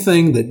same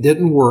thing that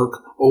didn't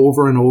work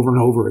over and over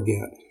and over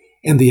again.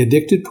 And the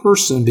addicted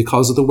person,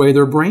 because of the way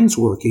their brain's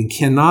working,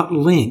 cannot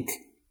link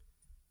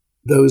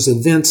those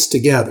events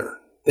together.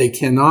 They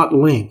cannot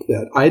link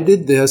that I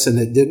did this and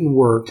it didn't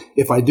work.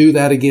 If I do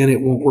that again,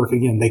 it won't work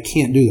again. They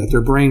can't do that.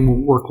 Their brain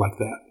won't work like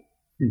that.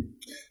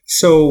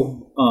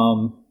 So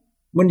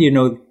when do you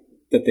know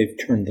that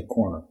they've turned the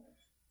corner?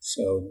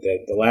 So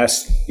that the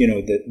last,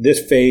 that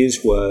this phase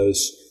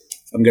was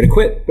I'm going to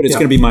quit, but it's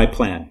going to be my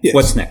plan. Yes.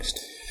 What's next?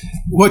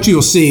 What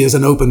you'll see is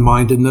an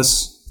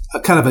open-mindedness, a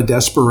kind of a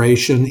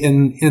desperation.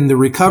 In the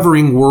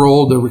recovering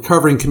world, the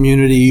recovering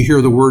community, you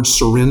hear the word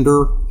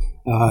surrender.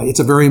 It's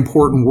a very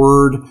important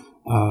word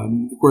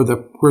where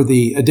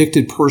the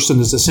addicted person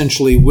is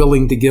essentially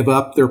willing to give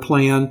up their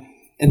plan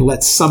and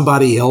let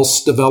somebody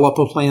else develop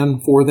a plan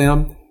for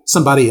them,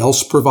 somebody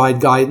else provide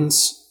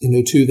guidance,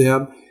 to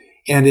them.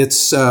 And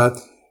it's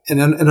and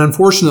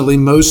unfortunately,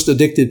 most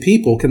addicted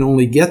people can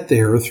only get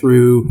there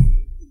through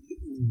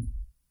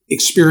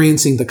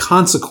experiencing the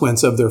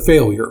consequence of their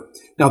failure.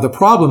 Now, the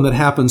problem that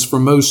happens for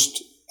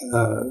most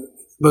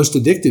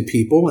addicted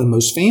people and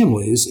most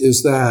families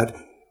is that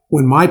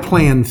when my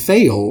plan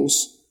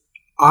fails,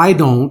 I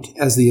don't,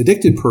 as the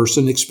addicted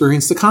person,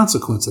 experience the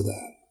consequence of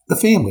that. The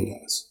family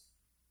does.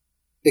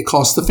 It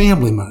costs the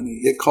family money.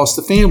 It costs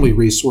the family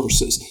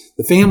resources.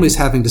 The family's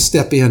having to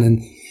step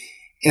in,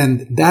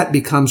 and that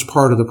becomes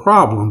part of the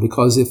problem,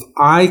 because if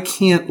I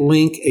can't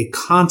link a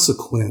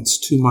consequence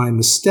to my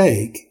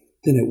mistake,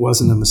 then it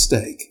wasn't a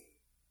mistake.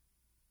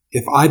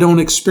 If I don't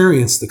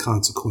experience the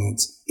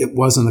consequence, it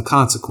wasn't a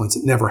consequence.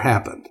 It never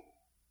happened.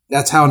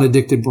 That's how an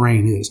addicted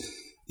brain is.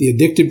 The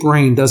addicted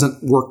brain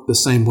doesn't work the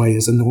same way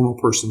as a normal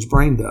person's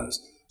brain does.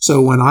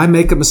 So when I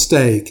make a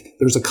mistake,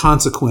 there's a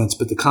consequence,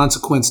 but the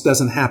consequence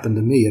doesn't happen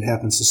to me. It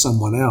happens to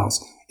someone else.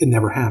 It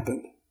never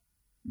happened.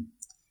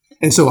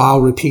 And so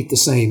I'll repeat the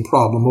same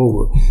problem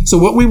over. So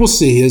what we will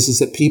see is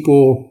that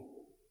people,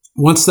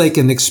 once they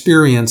can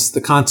experience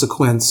the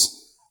consequence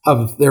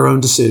of their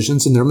own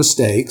decisions and their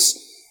mistakes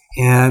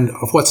and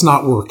of what's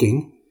not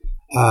working,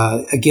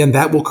 again,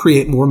 that will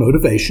create more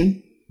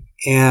motivation.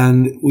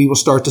 And we will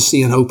start to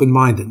see an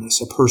open-mindedness.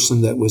 A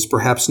person that was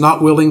perhaps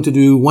not willing to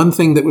do one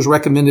thing that was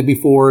recommended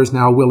before is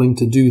now willing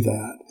to do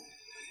that.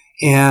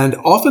 And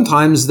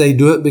oftentimes they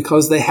do it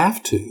because they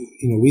have to.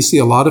 We see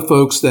a lot of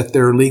folks that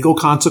their legal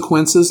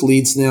consequences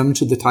leads them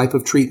to the type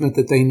of treatment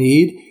that they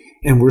need.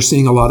 And we're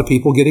seeing a lot of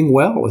people getting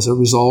well as a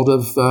result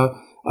of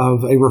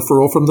a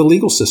referral from the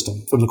legal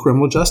system, from the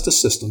criminal justice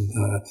system.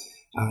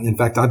 In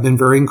fact, I've been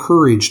very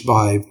encouraged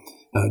by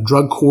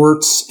drug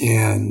courts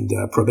and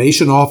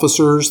probation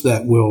officers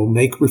that will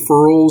make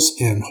referrals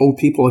and hold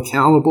people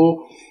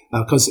accountable,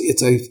 because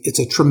it's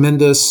a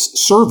tremendous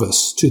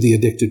service to the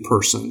addicted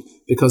person.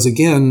 Because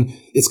again,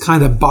 it's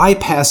kind of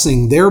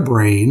bypassing their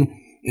brain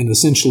and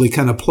essentially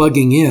kind of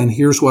plugging in,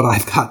 here's what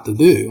I've got to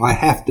do. I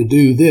have to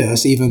do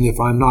this, even if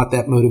I'm not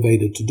that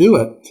motivated to do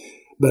it.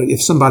 But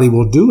if somebody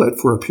will do it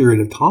for a period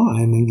of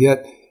time and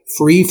get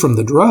free from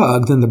the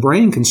drug, then the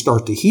brain can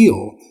start to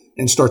heal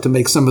and start to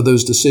make some of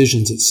those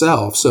decisions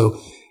itself. So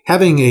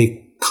having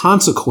a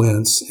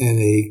consequence and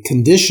a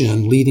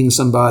condition leading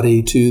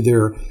somebody to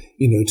their,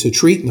 to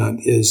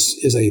treatment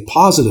is a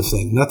positive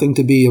thing, nothing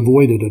to be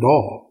avoided at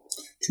all.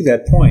 To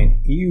that point,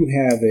 you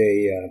have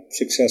a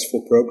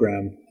successful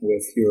program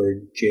with your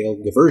jail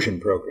diversion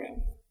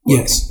program.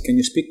 Yes. Can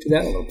you speak to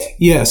that a little bit?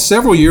 Yes.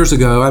 Several years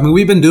ago,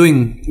 we've been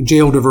doing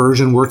jail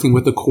diversion, working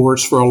with the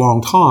courts for a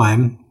long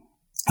time.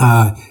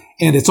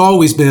 And it's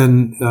always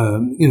been,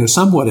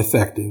 somewhat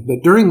effective. But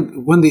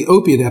when the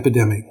opiate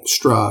epidemic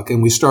struck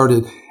and we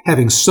started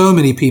having so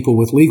many people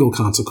with legal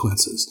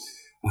consequences,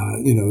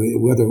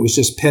 whether it was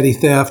just petty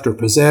theft or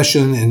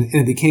possession, and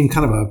it became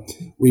kind of a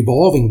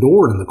revolving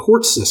door in the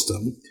court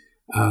system.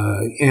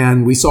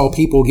 And we saw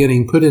people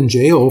getting put in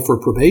jail for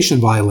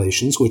probation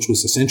violations, which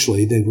was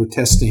essentially they were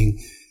testing,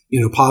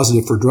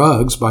 positive for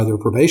drugs by their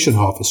probation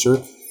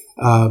officer.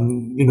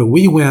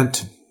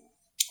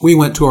 We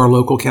went to our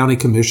local county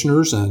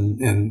commissioners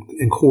and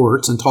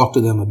courts and talked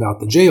to them about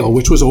the jail,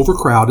 which was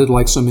overcrowded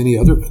like so many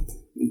other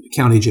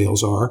county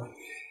jails are.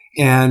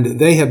 And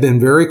they have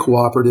been very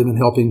cooperative in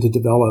helping to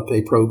develop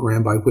a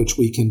program by which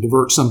we can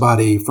divert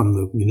somebody from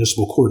the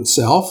municipal court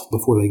itself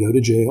before they go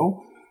to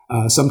jail,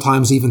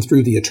 sometimes even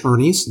through the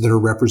attorneys that are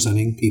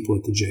representing people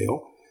at the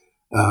jail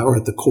or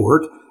at the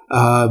court.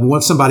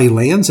 Once somebody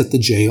lands at the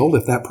jail,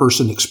 if that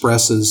person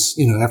expresses,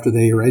 after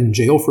they are in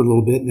jail for a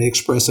little bit and they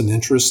express an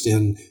interest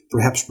in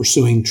perhaps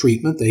pursuing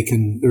treatment,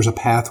 there's a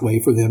pathway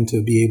for them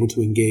to be able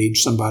to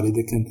engage somebody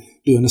that can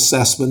do an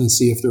assessment and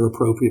see if they're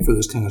appropriate for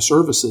those kind of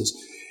services.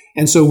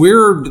 And so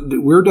we're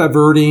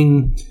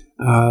diverting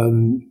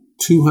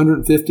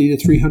 250 to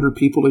 300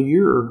 people a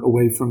year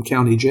away from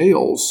county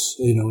jails,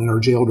 in our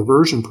jail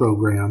diversion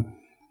program.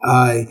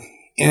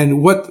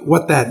 And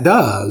what that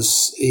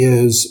does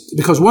is,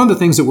 because one of the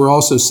things that we're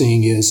also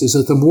seeing is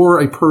that the more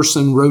a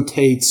person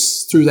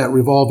rotates through that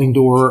revolving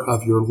door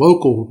of your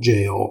local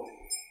jail,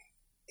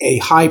 a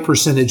high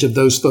percentage of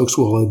those folks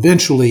will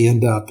eventually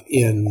end up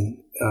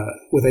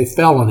with a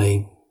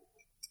felony,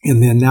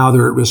 and then now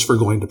they're at risk for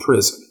going to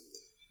prison.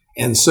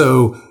 And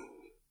so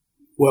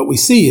what we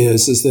see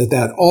is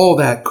that all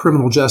that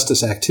criminal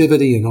justice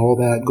activity and all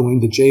that going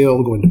to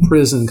jail, going to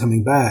prison,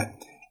 coming back,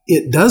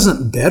 it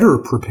doesn't better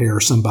prepare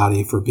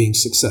somebody for being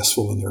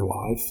successful in their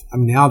life.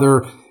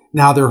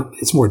 Now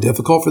it's more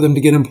difficult for them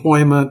to get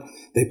employment.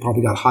 They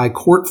probably got high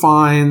court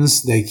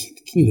fines. They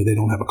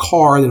don't have a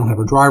car. They don't have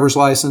a driver's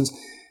license.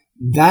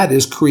 that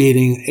is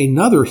creating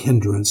another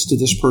hindrance to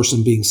this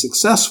person being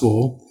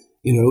successful,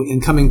 in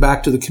coming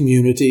back to the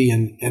community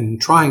and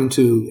trying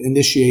to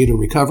initiate a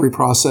recovery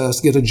process,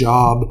 get a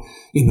job,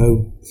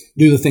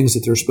 do the things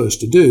that they're supposed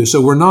to do. So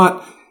we're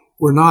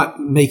not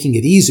making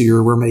it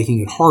easier, we're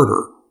making it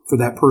harder for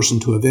that person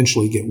to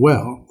eventually get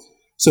well.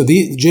 So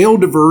the jail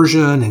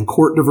diversion and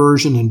court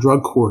diversion and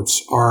drug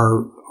courts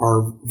are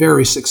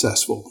very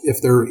successful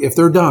if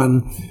they're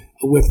done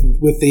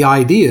with the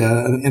idea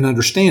and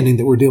understanding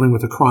that we're dealing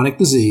with a chronic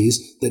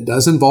disease that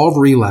does involve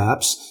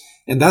relapse.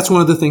 And that's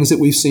one of the things that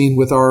we've seen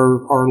with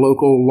our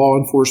local law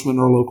enforcement,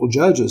 our local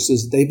judges,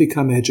 is they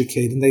become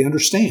educated and they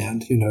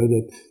understand,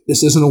 that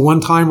this isn't a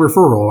one-time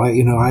referral.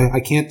 I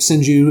can't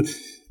send you,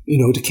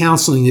 to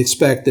counseling and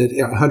expect that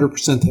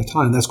 100% of the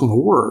time that's going to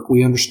work.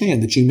 We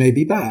understand that you may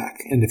be back.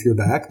 And if you're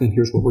back, then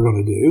here's what we're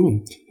going to do.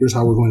 And here's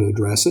how we're going to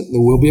address it.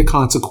 There will be a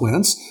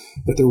consequence,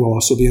 but there will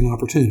also be an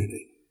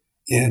opportunity.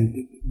 And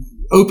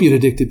opiate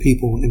addicted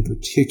people in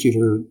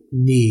particular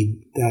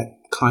need that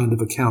kind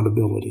of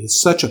accountability. It's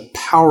such a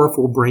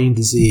powerful brain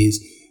disease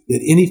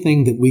that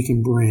anything that we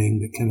can bring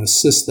that can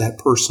assist that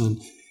person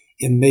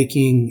in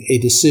making a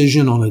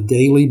decision on a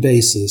daily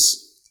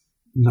basis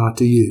not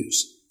to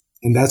use.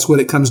 And that's what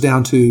it comes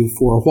down to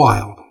for a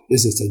while,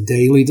 is it's a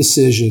daily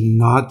decision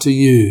not to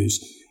use.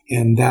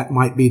 And that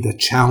might be the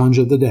challenge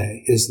of the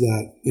day, is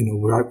that,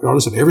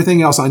 regardless of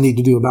everything else I need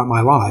to do about my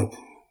life,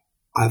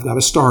 I've got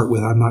to start with,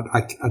 I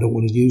don't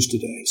want to use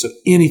today. So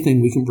anything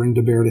we can bring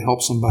to bear to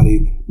help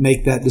somebody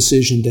make that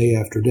decision day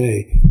after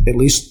day, at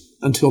least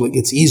until it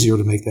gets easier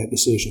to make that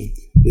decision,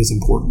 is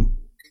important.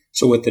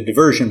 So with the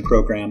diversion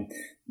program,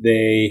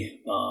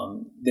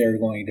 they're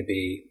going to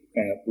be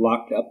kind of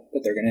locked up,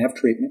 but they're going to have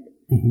treatment,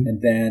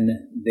 and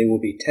then they will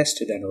be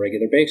tested on a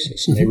regular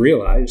basis. And they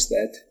realize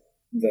that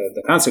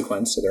the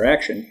consequence of their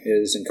action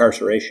is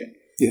incarceration.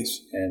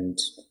 Yes. And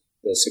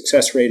the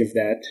success rate of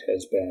that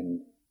has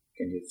been...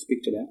 Can you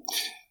speak to that?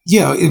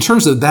 Yeah, in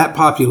terms of that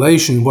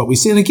population, what we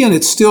see, and again,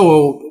 it's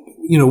still,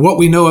 what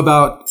we know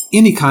about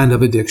any kind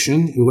of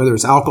addiction, whether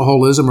it's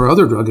alcoholism or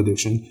other drug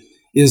addiction,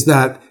 is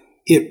that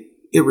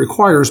it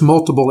requires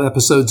multiple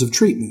episodes of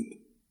treatment,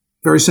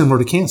 very similar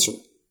to cancer,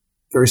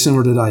 very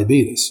similar to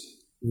diabetes.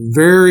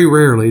 Very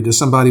rarely does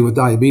somebody with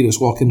diabetes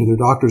walk into their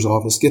doctor's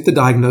office, get the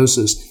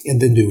diagnosis,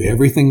 and then do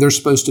everything they're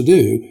supposed to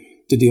do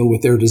to deal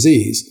with their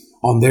disease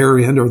on their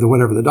end or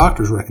whatever the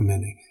doctor's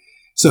recommending.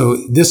 So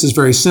this is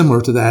very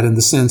similar to that in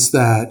the sense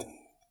that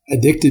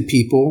addicted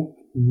people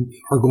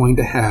are going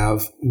to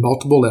have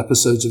multiple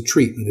episodes of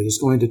treatment. It is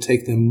going to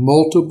take them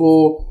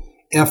multiple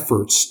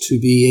efforts to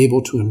be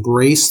able to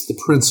embrace the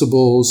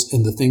principles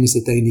and the things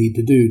that they need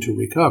to do to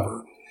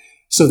recover.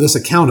 So this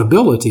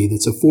accountability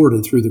that's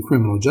afforded through the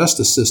criminal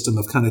justice system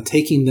of kind of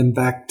taking them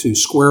back to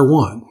square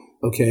one.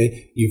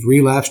 Okay, you've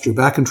relapsed, you're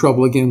back in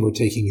trouble again, we're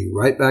taking you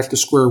right back to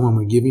square one,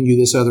 we're giving you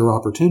this other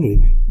opportunity,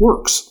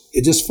 works.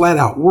 It just flat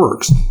out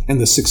works.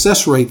 And the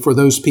success rate for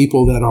those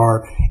people that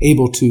are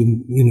able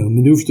to,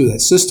 maneuver through that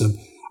system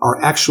are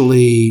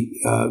actually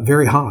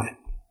very high,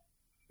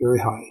 very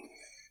high.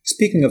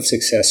 Speaking of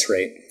success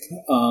rate,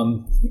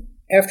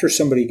 after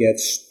somebody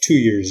gets 2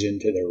 years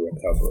into their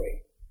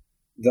recovery,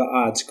 the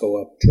odds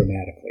go up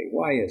dramatically.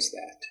 Why is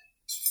that?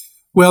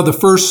 Well, the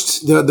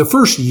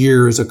first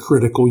year is a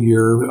critical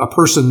year. A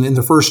person in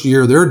the first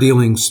year, they're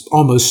dealing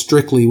almost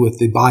strictly with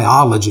the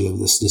biology of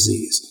this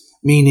disease,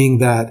 meaning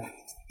that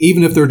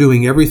even if they're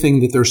doing everything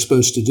that they're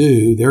supposed to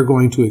do, they're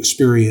going to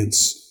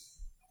experience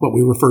what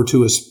we refer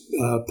to as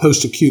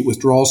post-acute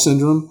withdrawal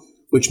syndrome,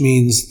 which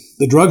means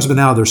the drug's been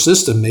out of their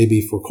system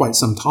maybe for quite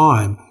some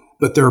time,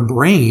 but their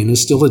brain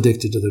is still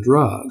addicted to the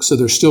drug. So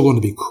there's still going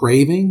to be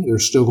craving.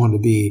 There's still going to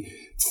be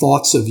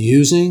thoughts of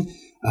using.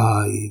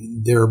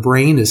 Their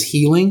brain is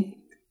healing.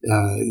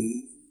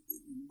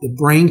 The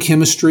brain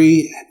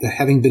chemistry,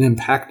 having been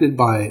impacted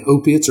by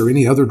opiates or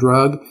any other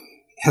drug,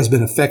 has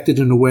been affected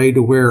in a way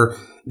to where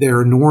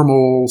their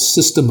normal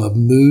system of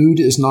mood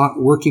is not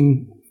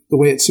working the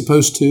way it's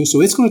supposed to.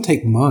 So it's going to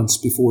take months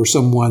before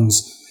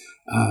someone's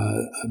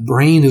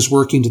brain is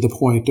working to the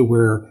point to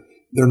where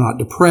they're not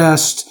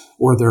depressed,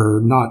 or they're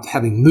not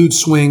having mood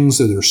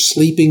swings, or they're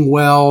sleeping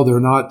well,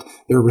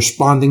 they're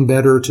responding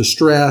better to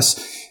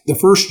stress. The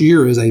first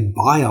year is a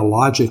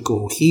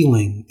biological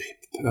healing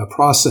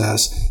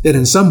process that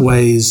in some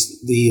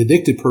ways the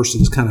addicted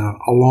person is kind of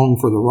along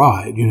for the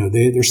ride.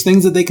 There's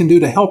things that they can do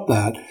to help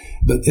that,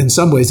 but in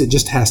some ways it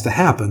just has to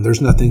happen.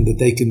 There's nothing that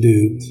they can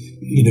do,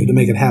 to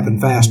make it happen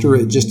faster.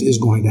 It just is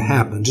going to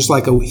happen. Just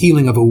like a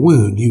healing of a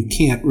wound, you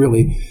can't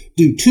really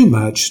do too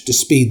much to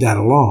speed that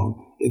along.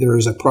 There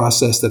is a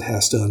process that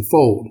has to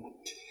unfold.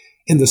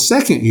 In the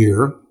second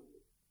year,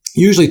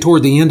 usually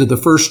toward the end of the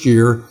first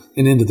year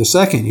and into the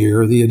second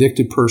year, the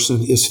addicted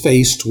person is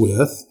faced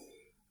with,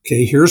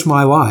 okay, here's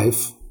my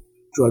life,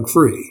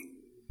 drug-free.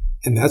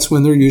 And that's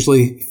when they're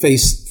usually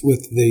faced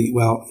with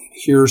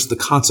here's the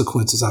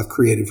consequences I've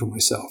created for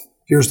myself.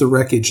 Here's the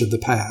wreckage of the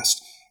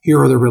past. Here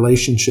are the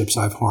relationships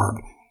I've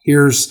harmed.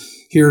 Here's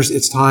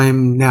it's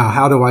time now.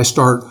 How do I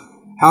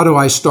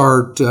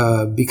start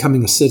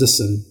becoming a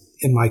citizen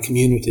in my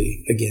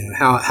community again?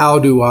 How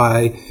do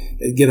I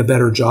get a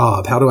better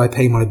job? How do I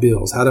pay my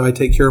bills? How do I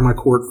take care of my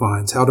court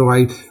fines? How do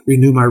I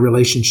renew my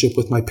relationship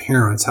with my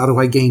parents? How do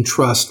I gain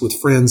trust with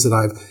friends that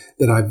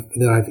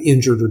I've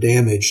injured or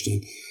damaged?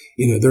 And,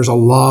 there's a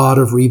lot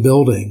of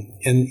rebuilding.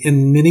 And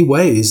in many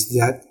ways,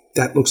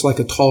 that looks like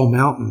a tall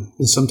mountain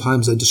and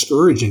sometimes a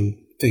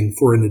discouraging thing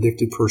for an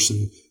addicted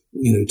person,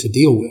 to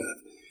deal with.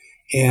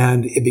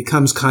 And it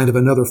becomes kind of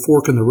another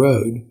fork in the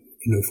road,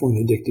 for an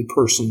addicted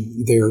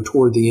person there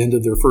toward the end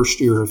of their first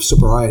year of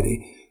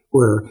sobriety,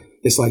 where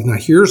it's like, now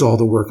here's all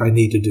the work I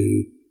need to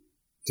do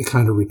to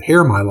kind of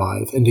repair my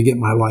life and to get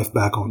my life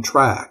back on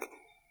track.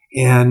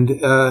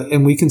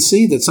 And we can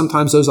see that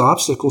sometimes those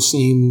obstacles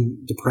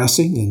seem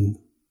depressing and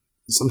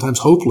sometimes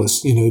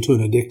hopeless, to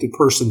an addicted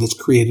person that's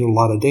created a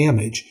lot of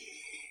damage.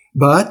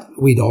 But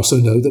we'd also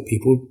know that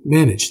people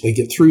manage, they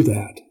get through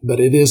that. But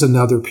it is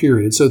another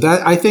period. So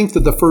that I think that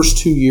the first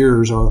 2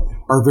 years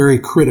are very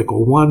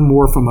critical. One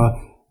more from a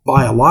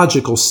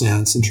biological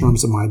sense in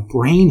terms of my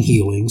brain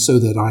healing so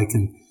that I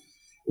can.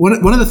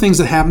 One of the things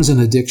that happens in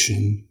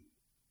addiction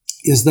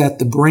is that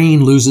the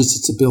brain loses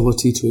its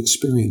ability to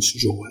experience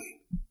joy.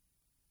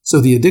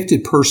 So the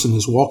addicted person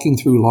is walking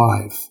through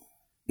life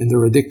in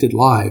their addicted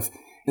life,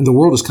 and the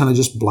world is kind of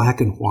just black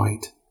and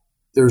white.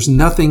 There's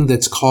nothing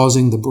that's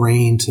causing the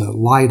brain to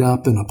light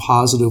up in a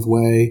positive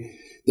way.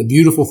 The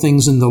beautiful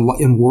things in the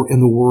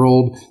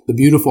world, the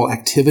beautiful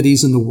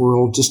activities in the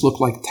world just look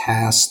like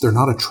tasks. They're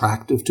not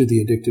attractive to the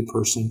addicted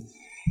person.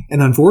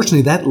 And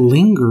unfortunately, that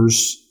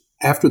lingers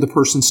after the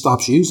person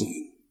stops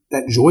using.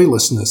 That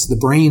joylessness, the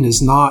brain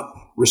is not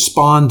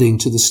responding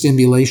to the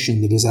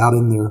stimulation that is out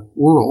in their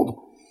world.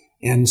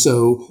 And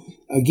so,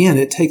 again,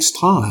 it takes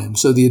time.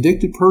 So the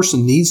addicted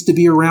person needs to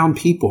be around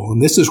people.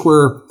 And this is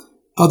where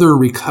other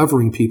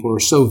recovering people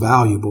are so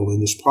valuable in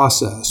this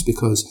process,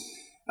 because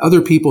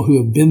other people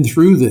who have been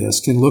through this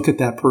can look at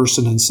that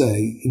person and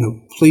say,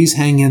 please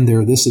hang in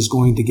there. This is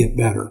going to get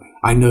better.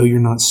 I know you're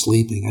not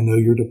sleeping. I know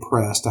you're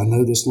depressed. I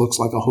know this looks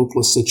like a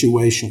hopeless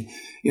situation.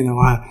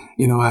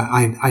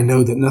 I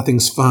know that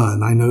nothing's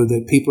fun. I know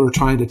that people are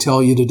trying to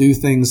tell you to do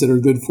things that are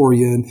good for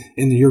you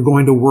and you're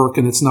going to work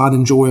and it's not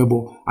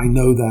enjoyable. I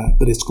know that,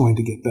 but it's going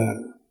to get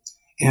better.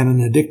 And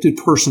an addicted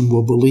person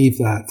will believe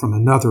that from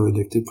another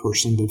addicted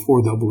person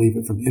before they'll believe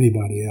it from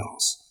anybody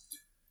else.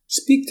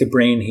 Speak to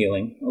brain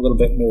healing a little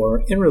bit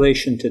more in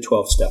relation to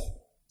 12-step.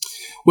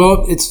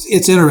 Well,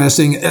 it's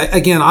interesting.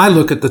 Again, I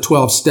look at the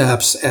 12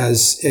 steps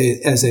as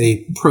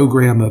a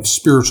program of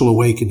spiritual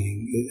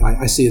awakening.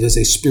 I see it as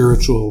a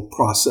spiritual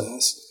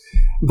process.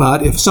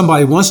 But if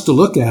somebody wants to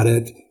look at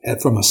it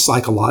from a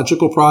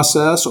psychological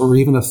process or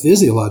even a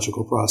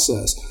physiological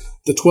process,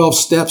 the 12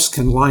 steps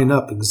can line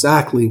up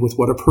exactly with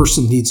what a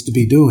person needs to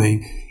be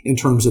doing in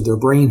terms of their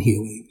brain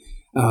healing.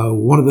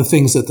 One of the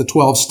things that the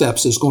 12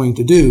 steps is going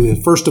to do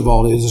is, first of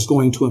all, it is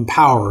going to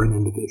empower an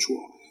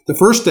individual. The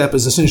first step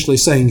is essentially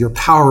saying you're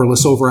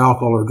powerless over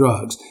alcohol or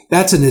drugs.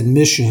 That's an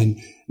admission,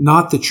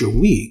 not that you're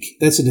weak.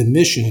 That's an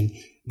admission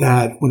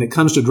that when it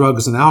comes to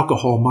drugs and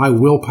alcohol, my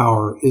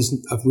willpower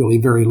is of really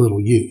very little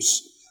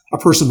use. A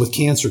person with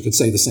cancer could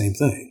say the same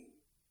thing.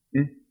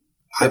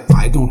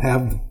 I don't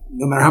have,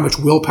 no matter how much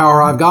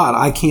willpower I've got,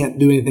 I can't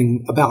do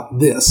anything about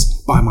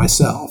this by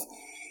myself.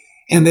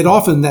 And that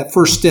often that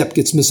first step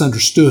gets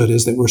misunderstood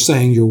as that we're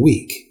saying you're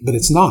weak, but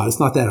it's not. It's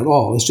not that at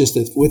all. It's just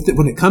that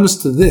when it comes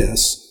to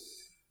this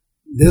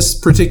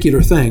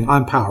particular thing,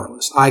 I'm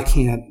powerless. I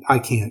can't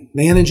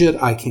manage it.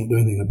 I can't do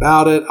anything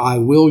about it. I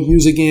will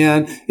use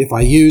again. If I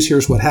use,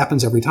 here's what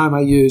happens every time I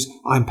use.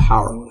 I'm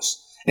powerless.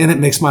 And it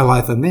makes my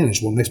life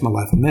unmanageable. It makes my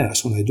life a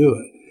mess when I do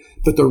it.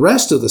 But the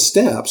rest of the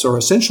steps are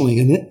essentially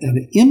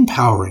an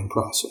empowering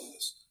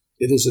process.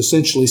 It is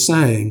essentially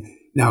saying,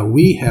 now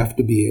we have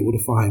to be able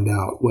to find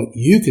out what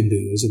you can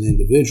do as an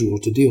individual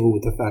to deal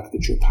with the fact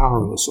that you're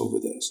powerless over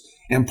this.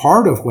 And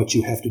part of what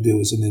you have to do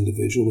as an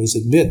individual is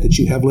admit that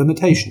you have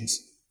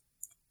limitations.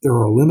 There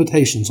are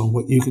limitations on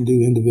what you can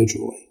do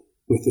individually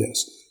with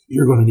this.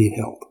 You're going to need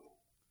help.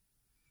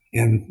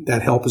 And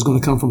that help is going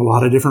to come from a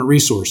lot of different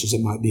resources.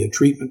 It might be a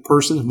treatment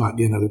person. It might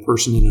be another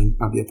person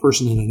might be a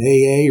person in an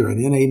AA or an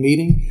NA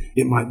meeting.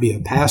 It might be a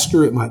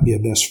pastor. It might be a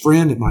best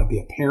friend. It might be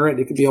a parent.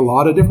 It could be a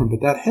lot of different,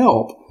 but that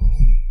help,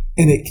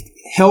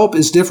 help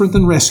is different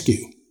than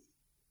rescue.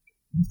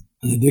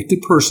 An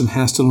addicted person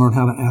has to learn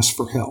how to ask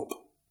for help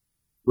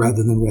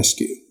rather than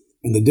rescue.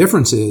 And the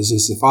difference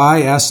is if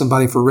I ask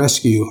somebody for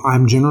rescue,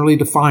 I'm generally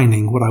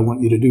defining what I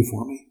want you to do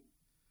for me.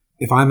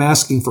 If I'm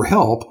asking for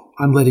help,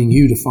 I'm letting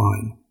you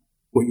define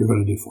what you're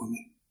going to do for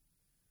me.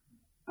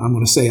 I'm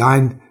going to say,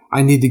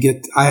 I need to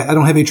get, I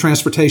don't have any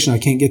transportation. I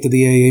can't get to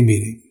the AA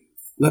meeting.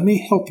 Let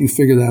me help you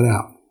figure that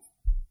out.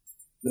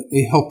 Let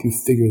me help you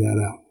figure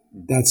that out.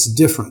 That's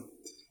different.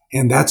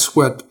 And that's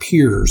what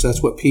peers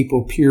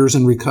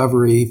in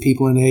recovery,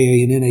 people in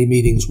AA and NA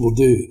meetings will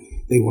do.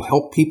 They will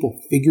help people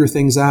figure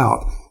things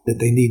out that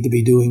they need to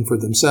be doing for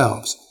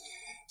themselves.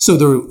 So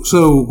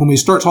when we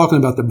start talking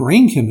about the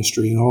brain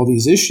chemistry and all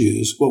these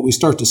issues, what we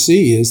start to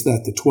see is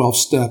that the 12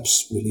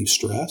 steps relieve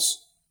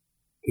stress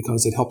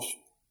because it helps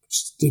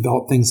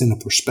develop things in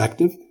a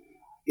perspective.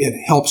 It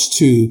helps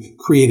to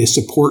create a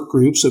support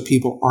group so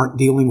people aren't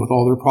dealing with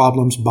all their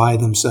problems by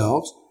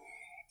themselves.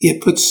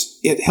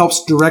 It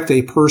helps direct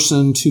a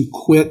person to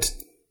quit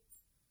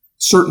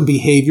certain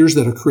behaviors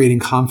that are creating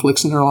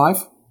conflicts in their life,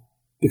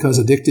 because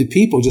addicted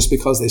people, just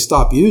because they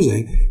stop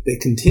using, they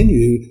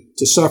continue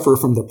to suffer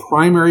from the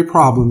primary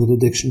problem that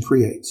addiction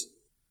creates,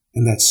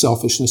 and that's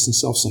selfishness and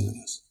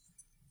self-centeredness.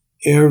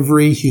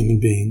 Every human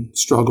being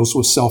struggles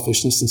with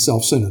selfishness and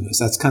self-centeredness.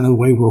 That's kind of the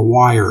way we're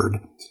wired.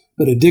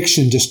 But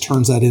addiction just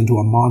turns that into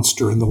a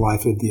monster in the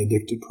life of the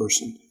addicted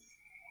person.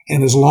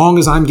 And as long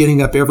as I'm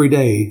getting up every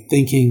day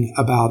thinking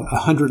about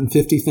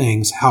 150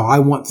 things, how I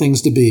want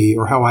things to be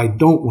or how I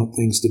don't want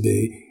things to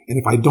be, and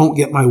if I don't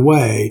get my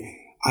way,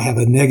 I have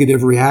a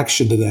negative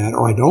reaction to that,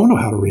 or I don't know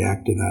how to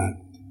react to that,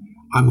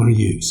 I'm going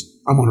to use.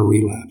 I'm going to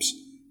relapse.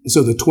 And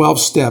so the 12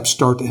 steps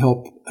start to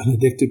help an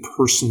addicted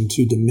person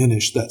to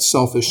diminish that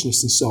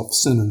selfishness and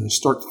self-centeredness,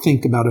 start to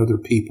think about other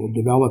people,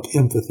 develop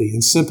empathy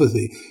and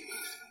sympathy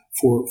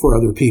for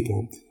other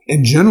people.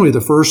 And generally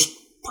the first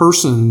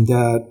person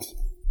that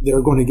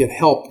they're going to get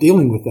help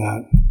dealing with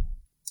that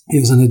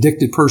is an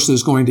addicted person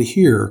is going to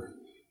hear,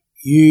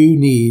 you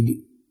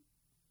need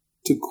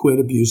to quit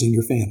abusing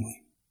your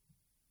family.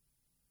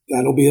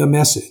 That'll be a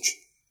message,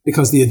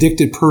 because the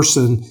addicted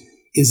person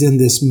is in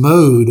this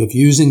mode of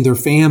using their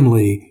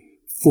family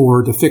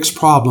to fix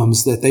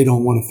problems that they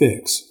don't want to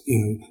fix.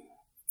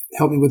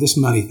 Help me with this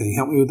money thing,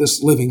 help me with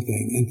this living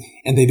thing.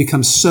 And they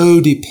become so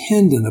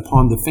dependent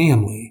upon the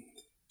family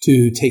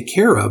to take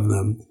care of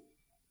them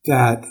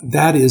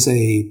that is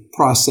a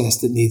process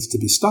that needs to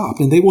be stopped.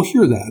 And they will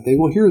hear that. They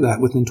will hear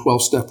that within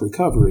 12-step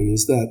recovery,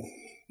 is that,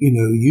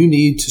 you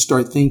need to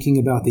start thinking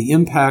about the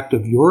impact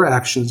of your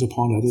actions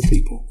upon other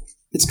people.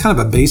 It's kind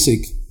of a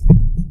basic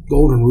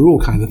golden rule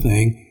kind of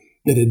thing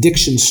that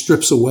addiction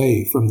strips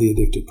away from the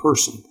addicted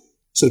person.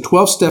 So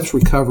 12 steps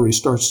recovery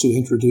starts to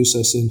introduce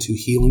us into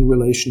healing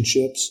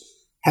relationships,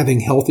 having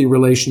healthy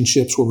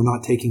relationships where we're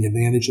not taking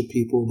advantage of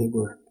people, that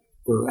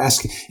we're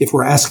asking. If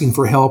we're asking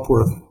for help,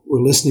 we're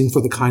listening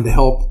for the kind of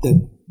help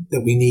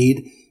that we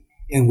need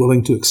and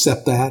willing to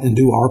accept that and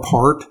do our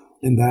part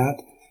in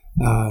that.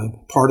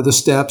 Part of the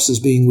steps is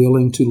being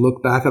willing to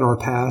look back at our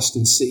past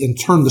and see and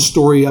turn the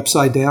story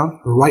upside down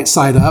or right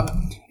side up.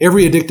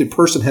 Every addicted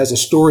person has a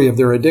story of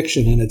their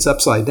addiction, and it's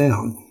upside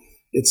down.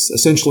 It's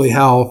essentially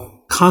how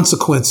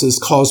consequences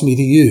cause me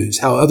to use,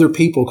 how other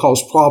people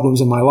cause problems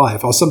in my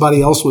life, how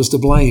somebody else was to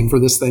blame for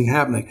this thing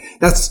happening.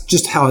 That's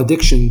just how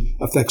addiction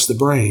affects the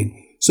brain.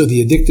 So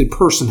the addicted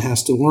person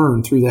has to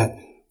learn through that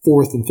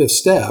 4th and 5th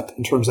step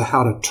in terms of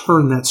how to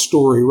turn that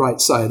story right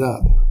side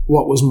up.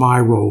 What was my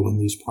role in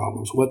these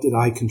problems? What did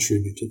I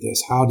contribute to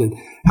this? How did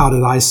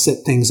I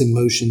set things in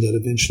motion that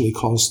eventually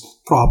caused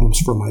problems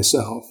for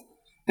myself?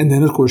 And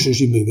then, of course, as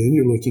you move in,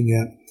 you're looking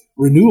at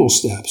renewal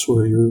steps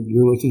where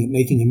you're looking at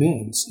making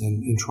amends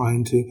and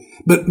trying to,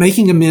 but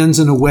making amends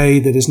in a way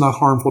that is not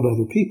harmful to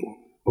other people.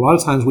 A lot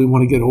of times we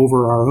want to get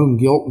over our own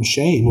guilt and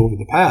shame over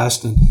the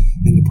past, and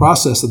in the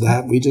process of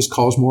that, we just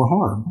cause more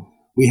harm.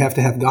 We have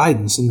to have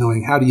guidance in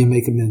knowing, how do you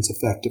make amends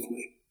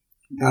effectively?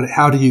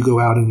 How do you go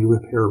out and you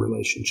repair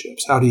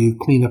relationships? How do you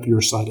clean up your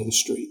side of the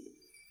street?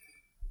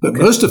 But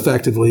most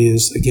effectively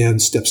is, again,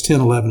 steps 10,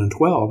 11, and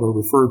 12 are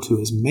referred to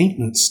as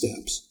maintenance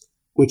steps,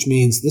 which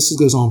means this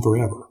goes on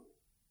forever.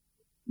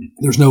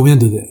 There's no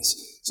end to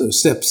this. So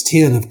steps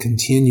 10 of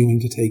continuing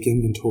to take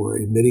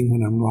inventory, admitting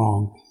when I'm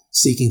wrong,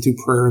 seeking through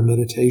prayer and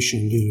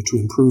meditation, to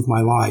improve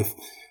my life,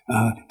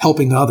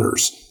 helping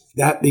others.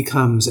 That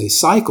becomes a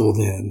cycle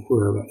then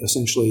where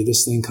essentially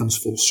this thing comes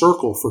full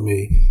circle for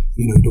me,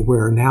 to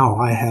where now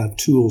I have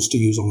tools to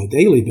use on a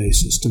daily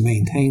basis to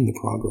maintain the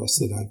progress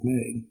that I've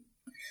made.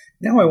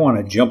 Now I want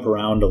to jump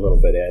around a little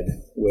bit,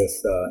 Ed,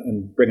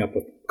 and bring up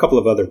a couple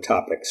of other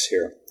topics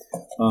here.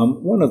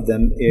 One of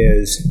them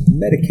is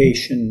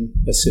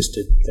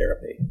medication-assisted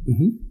therapy.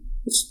 Mm-hmm.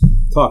 Let's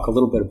talk a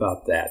little bit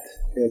about that.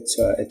 It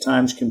at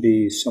times can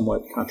be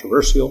somewhat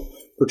controversial,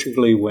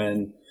 particularly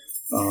when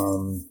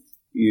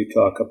you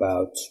talk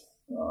about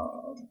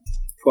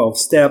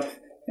 12-step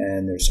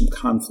and there's some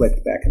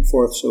conflict back and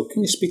forth. So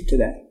can you speak to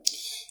that?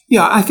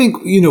 Yeah, I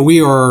think,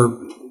 we are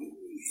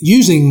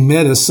using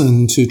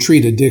medicine to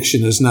treat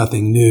addiction is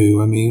nothing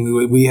new. I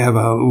mean, we have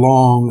a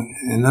long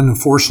and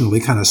unfortunately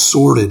kind of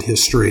sordid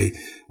history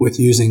with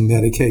using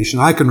medication.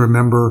 I can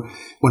remember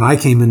when I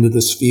came into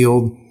this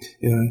field,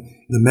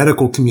 the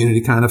medical community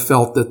kind of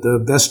felt that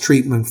the best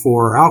treatment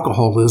for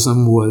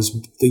alcoholism was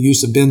the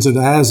use of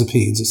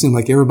benzodiazepines. It seemed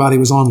like everybody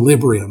was on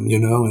Librium,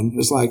 and it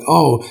was like,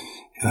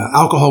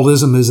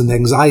 alcoholism is an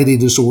anxiety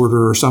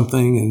disorder or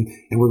something,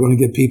 and we're going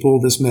to give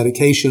people this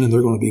medication and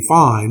they're going to be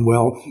fine.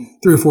 Well,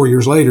 3 or 4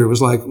 years later, it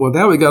was like, well,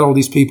 now we got all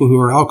these people who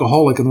are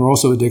alcoholic and they're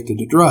also addicted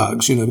to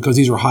drugs, because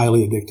these are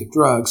highly addictive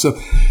drugs. So,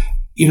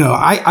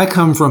 I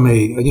come from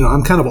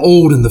I'm kind of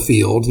old in the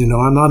field,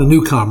 I'm not a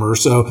newcomer.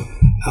 So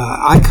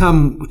I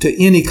come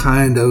to any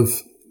kind of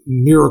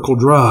miracle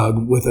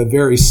drug with a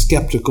very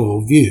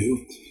skeptical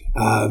view.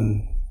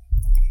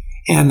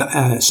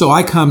 And so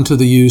I come to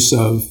the use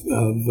of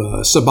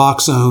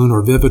Suboxone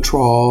or Vivitrol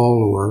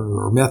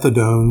or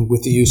Methadone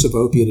with the use of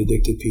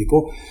opiate-addicted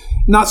people,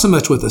 not so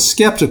much with a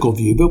skeptical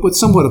view, but with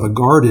somewhat of a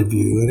guarded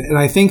view. And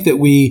I think that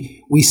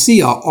we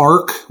see an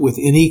arc with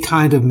any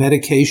kind of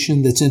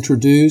medication that's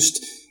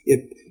introduced.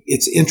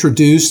 It's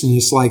introduced and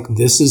it's like,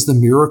 this is the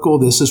miracle.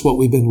 This is what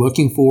we've been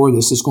looking for.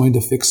 This is going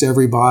to fix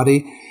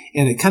everybody.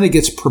 And it kind of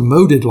gets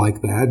promoted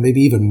like that, maybe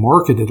even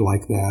marketed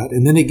like that.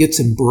 And then it gets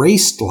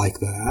embraced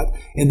like that.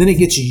 And then it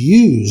gets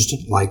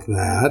used like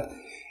that.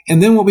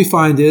 And then what we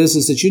find is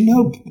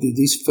that,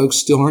 these folks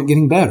still aren't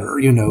getting better.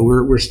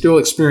 We're still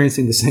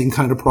experiencing the same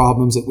kind of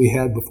problems that we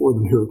had before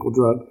the miracle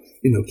drug,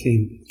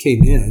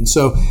 came in.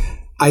 So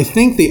I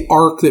think the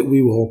arc that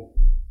we will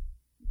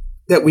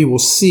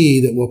see,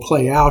 that will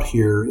play out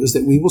here, is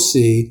that we will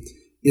see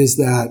is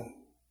that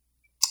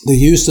the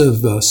use of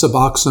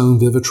Suboxone,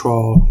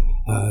 Vivitrol,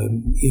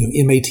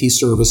 MAT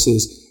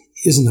services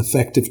is an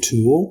effective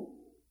tool,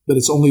 but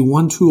it's only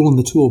one tool in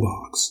the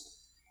toolbox.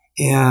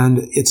 And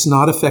it's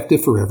not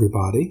effective for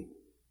everybody.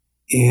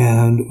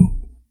 And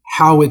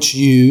how it's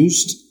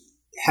used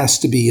has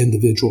to be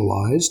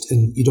individualized,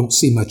 and you don't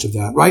see much of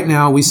that. Right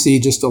now, we see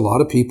just a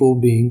lot of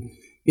people being,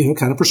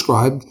 kind of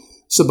prescribed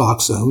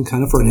Suboxone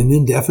kind of for an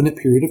indefinite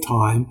period of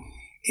time,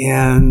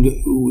 and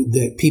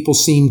that people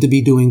seem to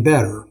be doing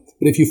better.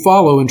 But if you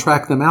follow and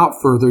track them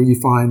out further,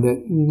 you find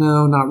that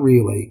no, not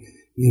really.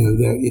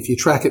 That if you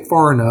track it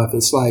far enough,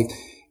 it's like,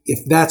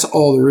 if that's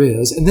all there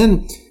is. And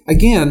then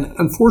again,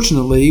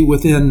 unfortunately,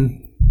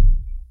 within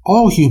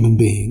all human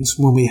beings,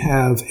 when we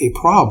have a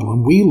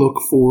problem, we look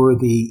for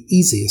the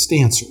easiest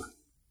answer.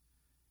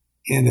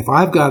 And if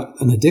I've got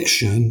an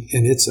addiction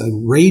and it's a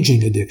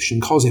raging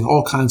addiction causing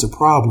all kinds of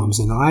problems,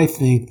 and I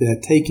think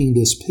that taking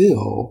this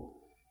pill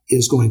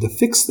is going to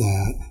fix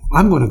that,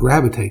 I'm going to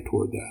gravitate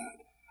toward that.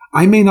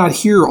 I may not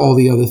hear all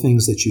the other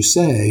things that you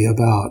say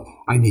about,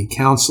 I need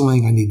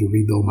counseling, I need to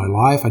rebuild my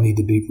life, I need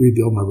to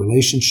rebuild my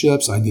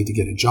relationships, I need to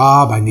get a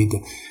job, I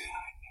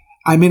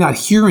may not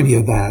hear any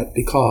of that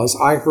because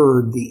I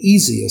heard the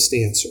easiest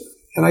answer.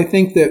 And I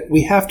think that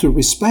we have to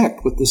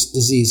respect what this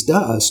disease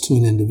does to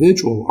an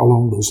individual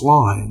along those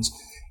lines.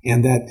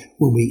 And that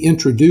when we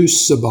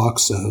introduce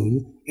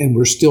Suboxone and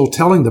we're still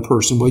telling the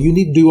person, well, you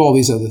need to do all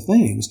these other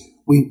things,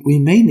 we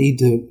may need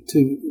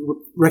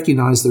to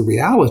recognize the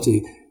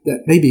reality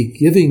that maybe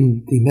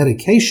giving the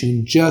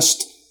medication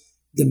just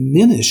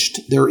diminished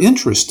their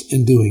interest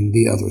in doing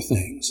the other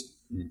things.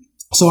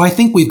 So I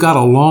think we've got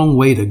a long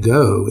way to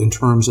go in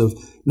terms of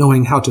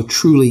knowing how to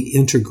truly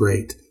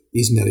integrate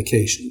these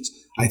medications.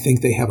 I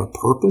think they have a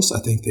purpose. I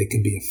think they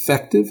can be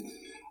effective.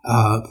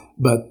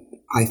 But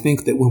I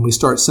think that when we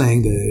start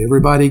saying that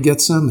everybody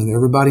gets them and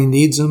everybody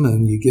needs them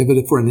and you give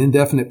it for an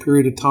indefinite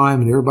period of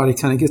time and everybody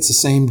kind of gets the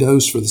same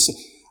dose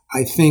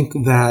I think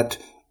that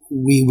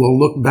we will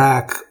look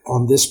back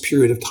on this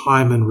period of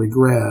time and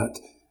regret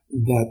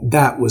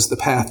that was the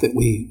path that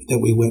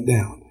we went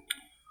down.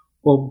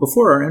 Well,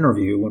 before our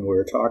interview, when we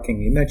were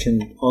talking, you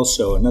mentioned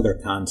also another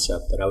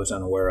concept that I was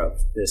unaware of,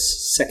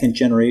 this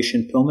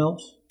second-generation pill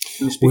mills.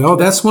 Well,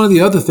 that's one of the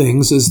other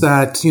things is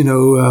that,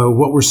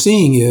 what we're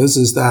seeing is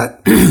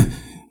that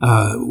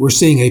we're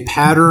seeing a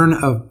pattern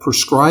of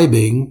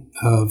prescribing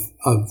of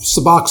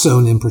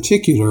Suboxone in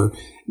particular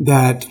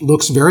that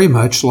looks very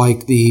much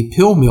like the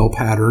pill mill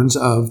patterns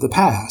of the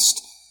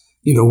past,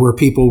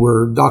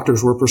 where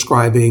doctors were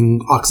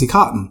prescribing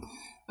Oxycontin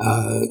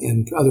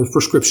and other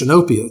prescription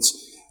opiates.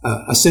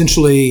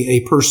 Essentially,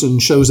 a person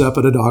shows up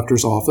at a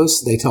doctor's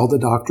office. They tell the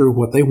doctor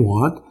what they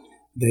want.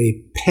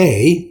 They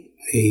pay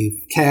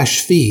a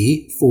cash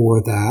fee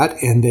for that,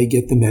 and they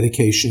get the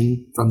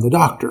medication from the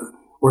doctor,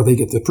 or they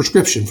get the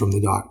prescription from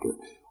the doctor.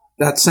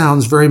 That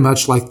sounds very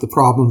much like the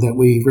problem that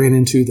we ran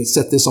into that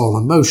set this all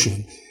in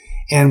motion.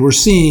 And we're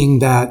seeing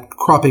that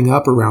cropping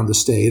up around the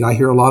state. I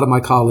hear a lot of my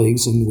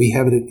colleagues, and we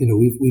have it,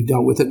 we've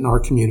dealt with it in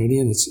our community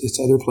and it's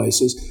other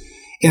places.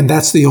 And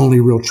that's the only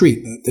real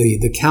treatment.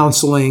 The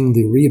counseling,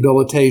 the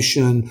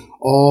rehabilitation,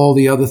 all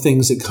the other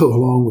things that go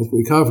along with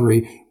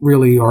recovery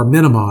really are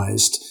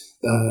minimized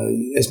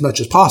as much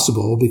as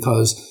possible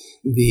because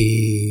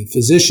the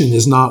physician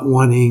is not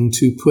wanting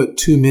to put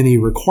too many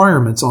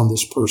requirements on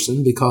this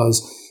person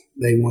because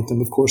they want them,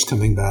 of course,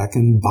 coming back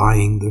and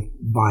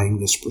buying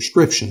this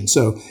prescription.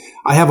 So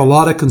I have a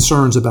lot of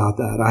concerns about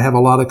that. I have a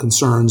lot of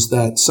concerns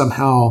that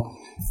somehow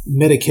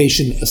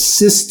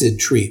medication-assisted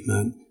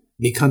treatment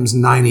becomes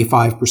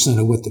 95%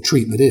 of what the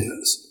treatment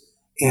is.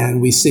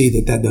 And we see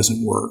that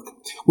doesn't work.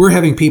 We're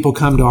having people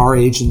come to our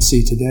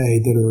agency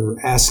today that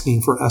are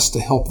asking for us to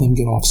help them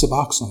get off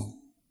Suboxone.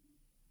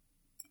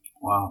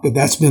 Wow.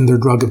 That's been their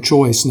drug of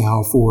choice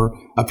now for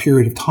a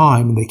period of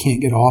time, and they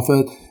can't get off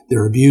it.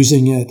 They're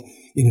abusing it.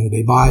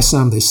 They buy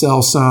some, they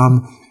sell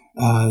some.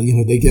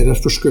 They get a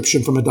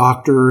prescription from a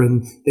doctor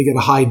and they get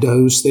a high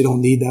dose. They don't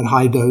need that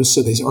high dose,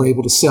 so they are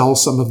able to sell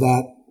some of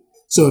that.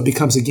 So it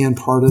becomes, again,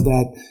 part of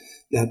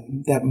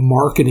that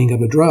marketing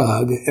of a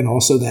drug and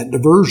also that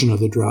diversion of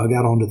the drug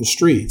out onto the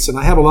streets. And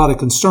I have a lot of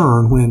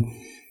concern when,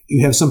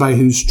 You have somebody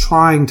who's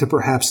trying to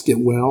perhaps get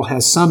well,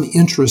 has some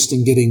interest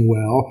in getting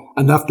well,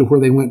 enough to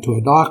where they went to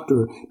a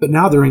doctor, but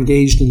now they're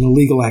engaged in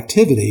illegal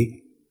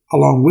activity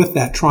along with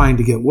that trying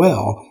to get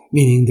well,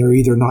 meaning they're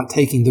either not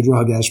taking the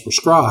drug as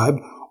prescribed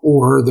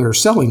or they're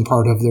selling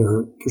part of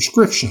their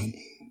prescription.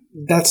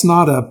 That's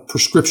not a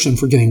prescription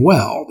for getting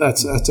well.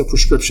 That's a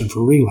prescription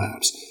for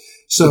relapse.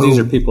 So these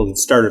are people that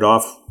started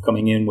off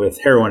coming in with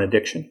heroin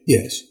addiction.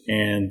 Yes.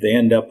 And they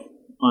end up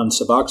on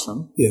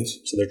Suboxone. Yes.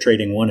 So they're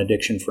trading one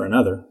addiction for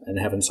another and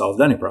haven't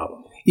solved any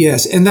problem.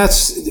 Yes, and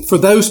that's for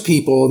those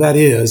people. That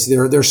is,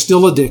 they're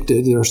still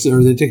addicted. They're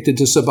addicted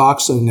to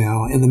Suboxone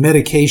now, and the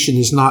medication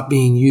is not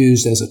being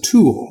used as a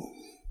tool.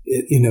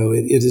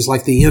 It is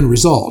like the end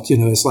result.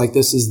 It's like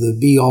this is the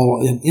be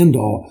all and end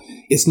all.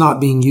 It's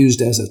not being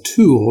used as a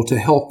tool to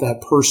help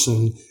that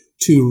person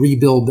to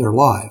rebuild their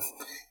life.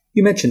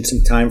 You mentioned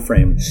some time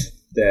frames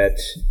that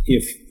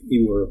if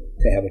you were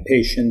to have a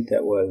patient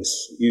that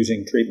was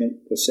using treatment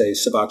with, say,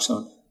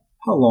 Suboxone,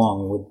 how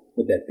long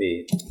would that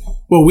be?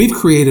 Well, we've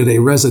created a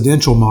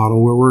residential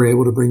model where we're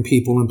able to bring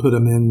people and put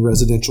them in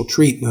residential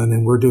treatment,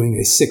 and we're doing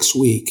a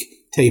 6-week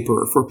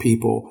taper for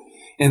people.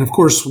 And of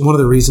course, one of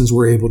the reasons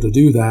we're able to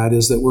do that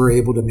is that we're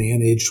able to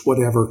manage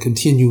whatever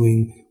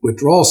continuing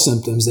withdrawal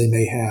symptoms they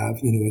may have,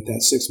 at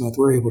that 6 month,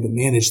 we're able to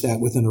manage that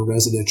within a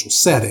residential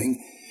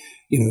setting,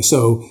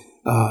 so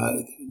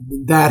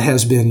that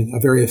has been a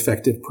very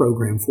effective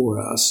program for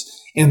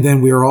us. And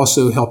then we are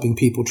also helping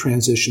people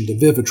transition to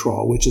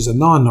Vivitrol, which is a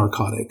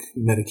non-narcotic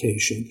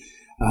medication.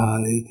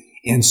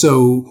 And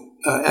so,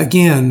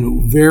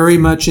 again, very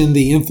much in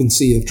the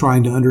infancy of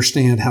trying to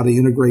understand how to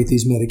integrate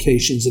these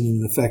medications in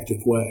an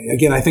effective way.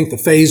 Again, I think the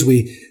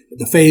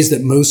phase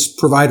that most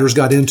providers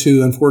got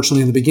into,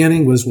 unfortunately, in the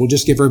beginning was we'll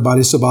just give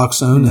everybody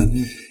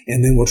Suboxone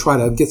and then we'll try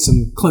to get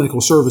some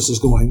clinical services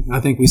going. I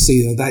think we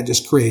see that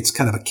just creates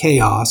kind of a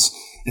chaos.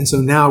 And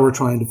so now we're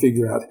trying to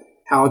figure out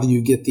how do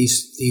you get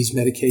these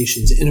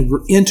medications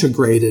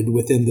integrated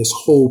within this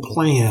whole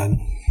plan.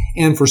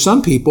 And for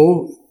some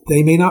people,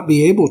 they may not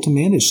be able to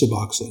manage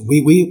Suboxone.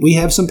 We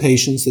have some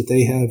patients that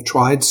they have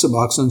tried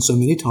Suboxone so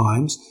many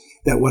times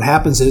that what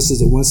happens is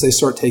that once they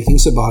start taking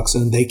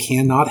Suboxone, they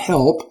cannot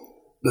help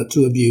but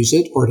to abuse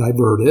it or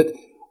divert it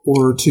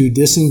or to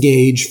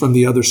disengage from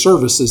the other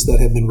services that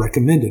have been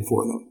recommended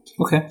for them.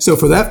 Okay. So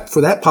for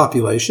that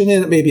population,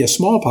 and it may be a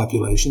small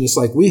population, it's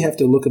like we have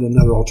to look at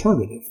another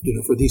alternative,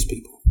 for these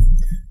people.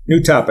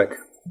 New topic.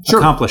 Sure.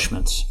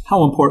 Accomplishments.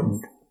 How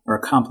important are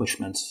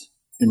accomplishments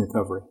in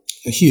recovery?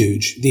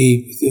 Huge.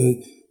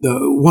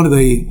 One of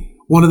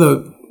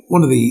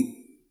the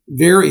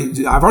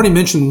very, I've already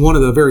mentioned one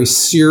of the very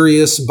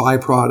serious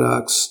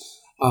byproducts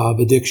of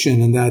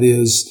addiction, and that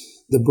is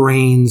the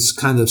brain's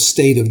kind of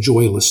state of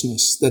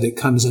joylessness that it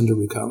comes into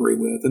recovery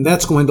with. And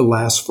that's going to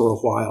last for a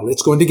while.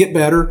 It's going to get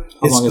better.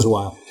 How long is a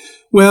while?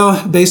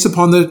 Well, based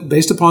upon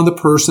the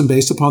person,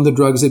 based upon the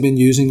drugs they've been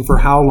using for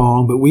how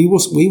long, but we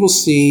will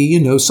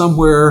see,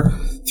 somewhere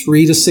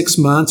 3 to 6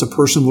 months, a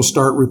person will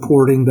start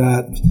reporting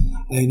that.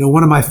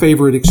 One of my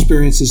favorite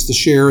experiences to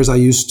share is I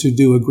used to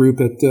do a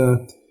group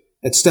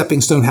at Stepping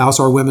Stone House,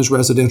 our women's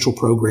residential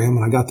program,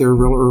 and I got there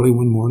real early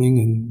one morning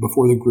and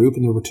before the group,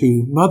 and there were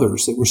 2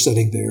 mothers that were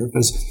sitting there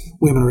because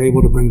women are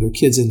able to bring their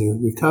kids into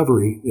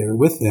recovery there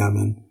with them.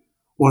 And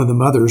one of the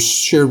mothers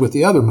shared with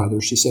the other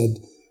mother. She said,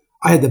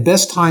 I had the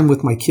best time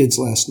with my kids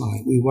last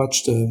night. We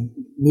watched a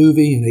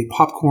movie and ate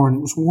popcorn. It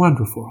was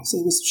wonderful.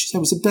 She said, it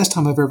was the best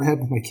time I've ever had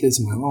with my kids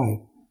in my life.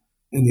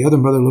 And the other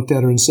mother looked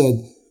at her and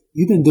said,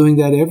 you've been doing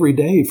that every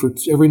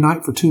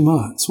night for 2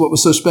 months. What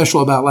was so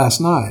special about last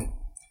night?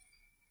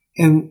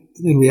 And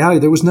in reality,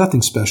 there was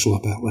nothing special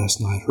about last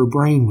night. Her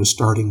brain was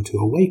starting to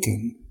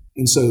awaken.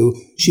 And so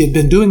she had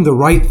been doing the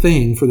right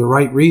thing for the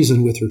right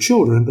reason with her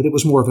children, but it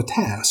was more of a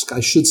task. I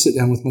should sit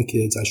down with my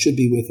kids. I should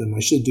be with them. I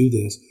should do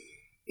this.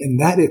 In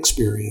that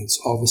experience,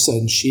 all of a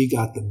sudden, she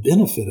got the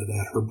benefit of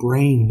that. Her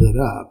brain lit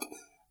up.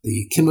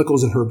 The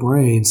chemicals in her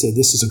brain said,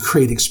 this is a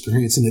great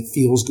experience, and it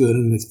feels good,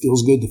 and it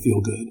feels good to feel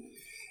good.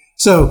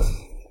 So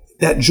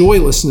that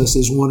joylessness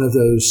is one of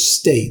those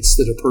states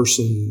that a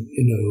person,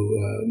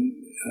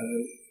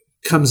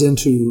 comes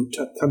into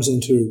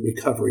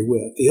recovery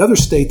with. The other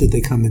state that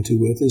they come into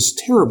with is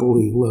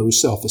terribly low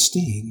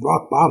self-esteem,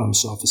 rock bottom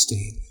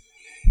self-esteem.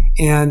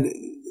 And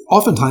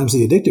oftentimes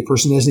the addicted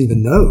person doesn't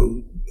even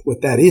know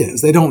what that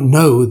is. They don't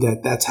know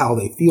that that's how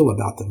they feel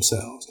about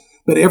themselves.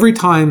 But every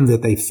time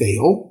that they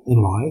fail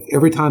in life,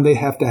 every time they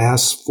have to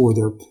ask for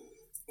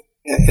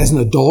as an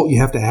adult, you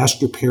have to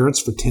ask your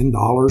parents for $10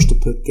 to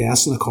put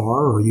gas in the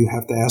car, or you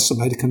have to ask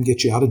somebody to come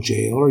get you out of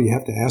jail, or you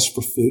have to ask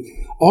for food.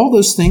 All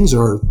those things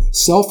are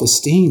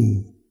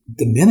self-esteem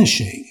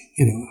diminishing.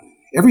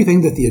 Everything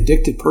that the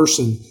addicted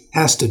person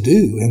has to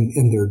do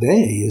in their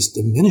day is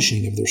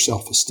diminishing of their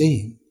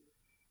self-esteem.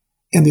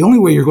 And the only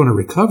way you're going to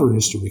recover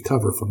is to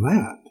recover from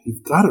that.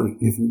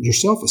 Your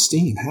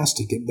self-esteem has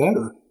to get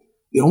better.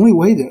 The only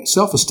way that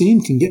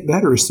self-esteem can get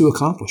better is through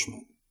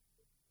accomplishment.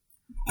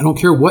 I don't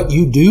care what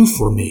you do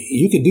for me.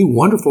 You can do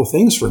wonderful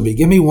things for me.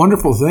 Give me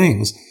wonderful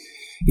things.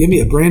 Give me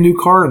a brand new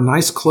car and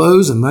nice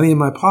clothes and money in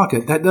my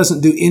pocket. That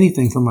doesn't do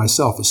anything for my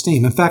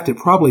self-esteem. In fact, it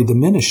probably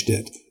diminished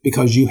it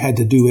because you had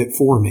to do it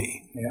for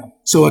me. Yeah.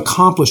 So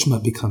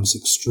accomplishment becomes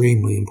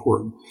extremely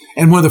important.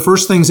 And one of the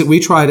first things that we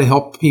try to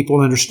help people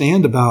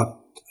understand about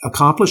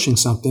accomplishing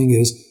something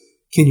is,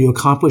 can you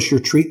accomplish your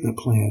treatment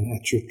plan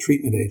at your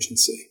treatment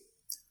agency?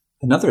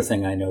 Another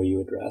thing I know you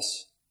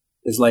address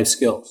is life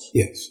skills.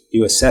 Yes.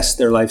 You assess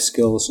their life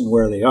skills and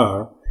where they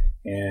are,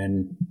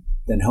 and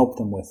then help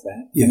them with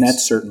that. Yes. And that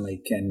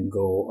certainly can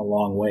go a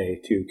long way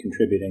to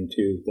contributing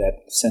to that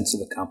sense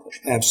of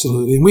accomplishment.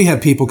 Absolutely. And we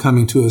have people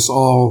coming to us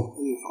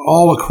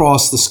all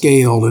across the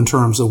scale in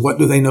terms of what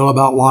do they know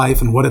about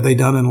life and what have they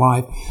done in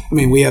life. I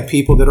mean, we have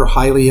people that are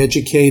highly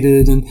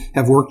educated and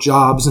have worked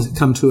jobs and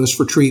come to us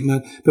for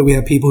treatment, but we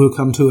have people who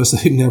come to us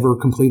that have never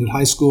completed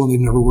high school and they've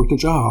never worked a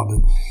job.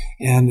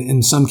 And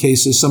in some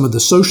cases, some of the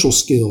social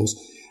skills,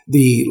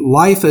 the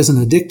life as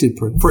an addicted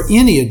person, for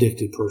any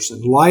addicted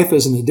person, life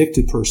as an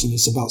addicted person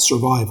is about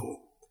survival.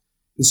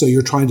 And so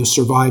you're trying to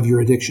survive your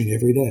addiction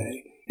every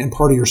day. And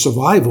part of your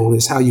survival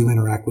is how you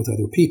interact with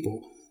other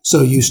people.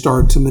 So you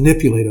start to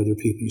manipulate other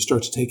people. You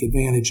start to take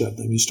advantage of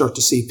them. You start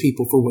to see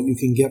people for what you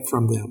can get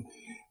from them.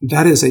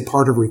 That is a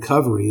part of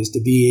recovery, is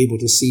to be able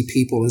to see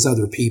people as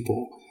other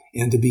people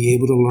and to be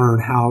able to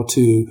learn how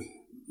to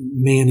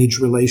manage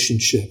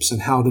relationships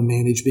and how to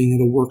manage being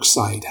at a work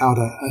site, how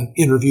to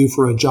interview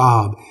for a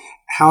job,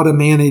 how to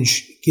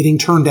manage getting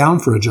turned down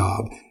for a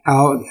job,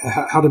 how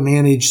to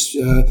manage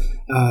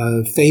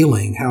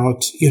failing,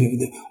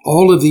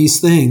 all of these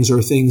things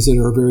are things that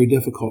are very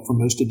difficult for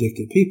most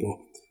addicted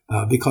people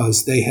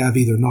because they have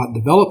either not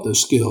developed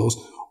those skills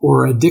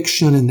or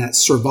addiction and that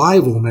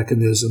survival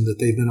mechanism that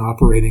they've been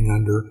operating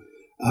under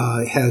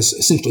has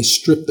essentially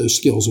stripped those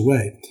skills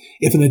away.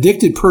 If an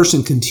addicted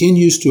person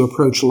continues to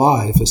approach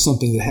life as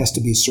something that has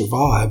to be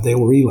survived, they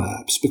will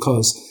relapse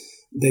because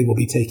they will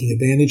be taking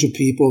advantage of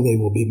people, they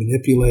will be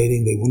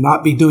manipulating, they will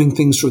not be doing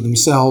things for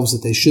themselves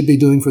that they should be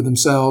doing for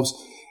themselves,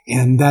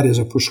 and that is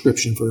a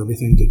prescription for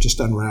everything to just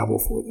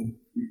unravel for them.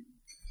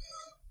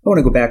 I want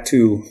to go back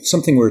to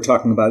something we were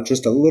talking about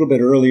just a little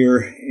bit earlier,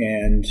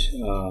 and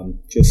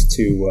just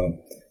to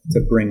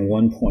bring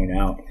one point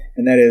out,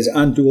 and that is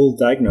on dual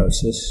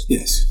diagnosis.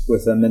 Yes.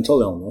 With a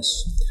mental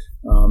illness.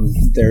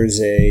 There's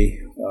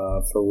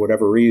for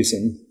whatever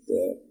reason,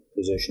 the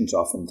physicians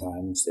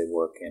oftentimes, they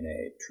work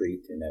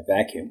treat in a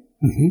vacuum,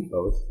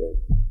 both the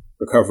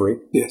recovery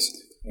yes.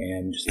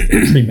 and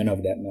the treatment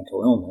of that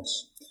mental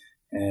illness.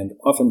 And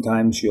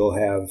oftentimes you'll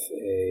have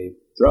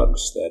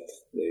drugs that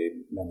the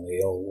mentally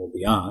ill will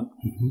be on,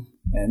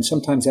 and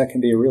sometimes that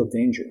can be a real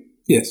danger.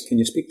 Yes. Can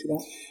you speak to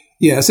that?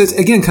 Yes, it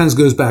again kind of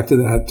goes back to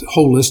that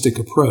holistic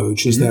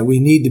approach, is that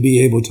we need to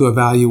be able to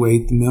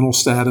evaluate the mental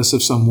status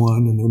of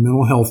someone and their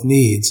mental health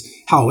needs.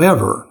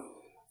 However,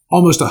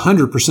 almost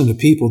 100% of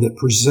people that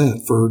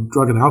present for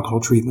drug and alcohol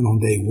treatment on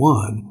day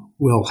one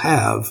will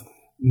have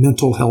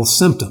mental health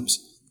symptoms.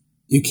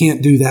 You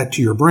can't do that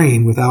to your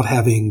brain without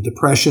having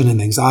depression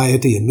and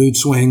anxiety and mood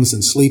swings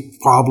and sleep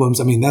problems.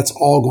 I mean, that's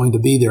all going to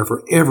be there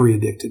for every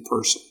addicted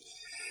person.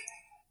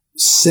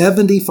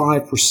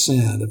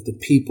 75% of the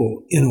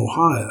people in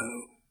Ohio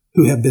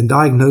who have been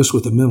diagnosed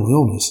with a mental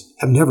illness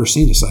have never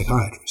seen a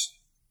psychiatrist.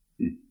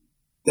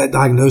 That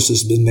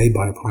diagnosis has been made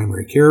by a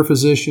primary care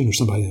physician or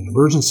somebody in an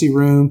emergency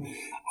room.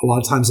 A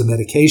lot of times the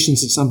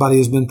medications that somebody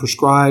has been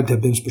prescribed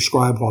have been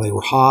prescribed while they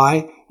were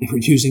high, they were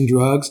using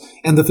drugs,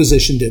 and the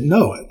physician didn't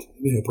know it,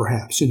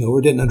 perhaps,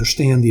 or didn't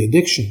understand the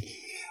addiction.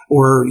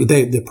 Or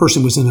the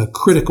person was in a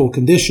critical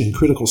condition,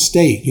 critical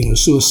state,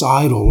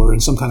 suicidal or in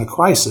some kind of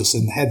crisis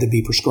and had to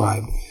be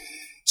prescribed.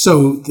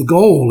 So the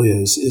goal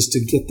is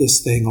to get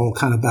this thing all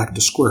kind of back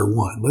to square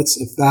one. Let's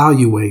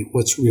evaluate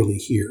what's really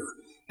here.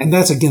 And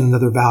that's, again,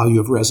 another value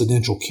of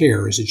residential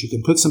care, is that you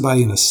can put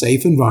somebody in a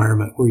safe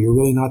environment where you're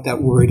really not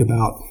that worried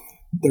about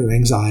their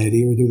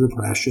anxiety or their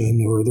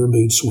depression or their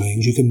mood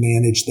swings. You can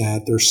manage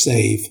that. They're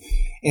safe.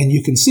 And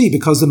you can see,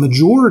 because the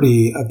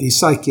majority of these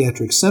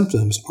psychiatric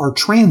symptoms are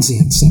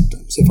transient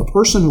symptoms. If a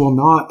person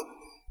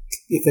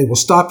if they will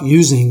stop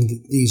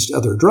using these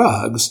other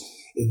drugs,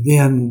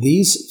 then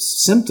these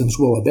symptoms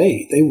will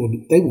abate. They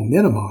will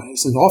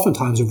minimize, and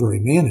oftentimes are very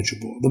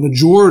manageable. The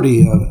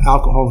majority of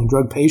alcohol and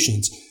drug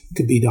patients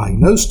could be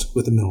diagnosed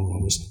with a mental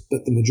illness,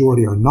 but the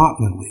majority are not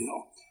mentally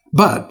ill.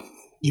 But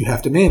you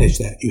have to manage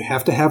that. You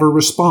have to have a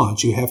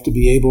response. You have to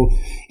be able,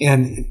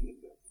 and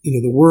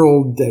the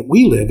world that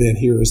we live in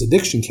here as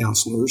addiction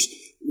counselors,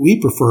 we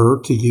prefer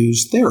to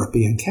use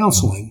therapy and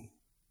counseling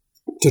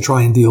to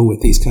try and deal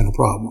with these kind of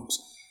problems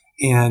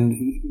and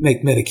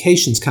make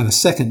medications kind of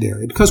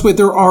secondary, because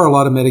there are a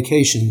lot of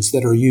medications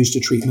that are used to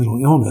treat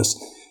mental illness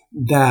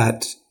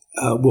that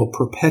will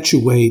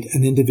perpetuate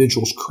an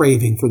individual's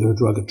craving for their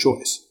drug of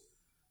choice.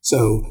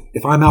 So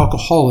if I'm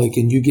alcoholic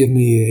and you give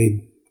me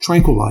a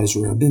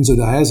tranquilizer, a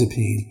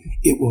benzodiazepine,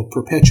 it will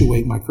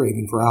perpetuate my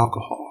craving for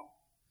alcohol.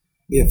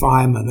 If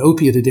I'm an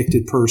opiate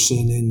addicted person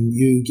and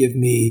you give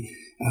me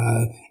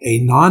a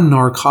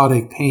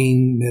non-narcotic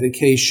pain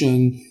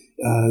medication,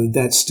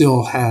 that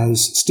still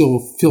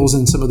fills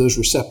in some of those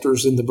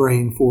receptors in the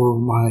brain for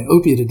my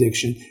opiate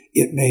addiction,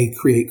 it may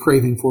create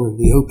craving for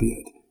the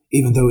opiate,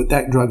 even though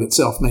that drug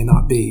itself may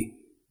not be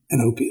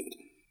an opiate.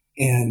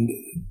 And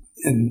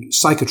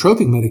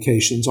psychotropic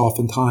medications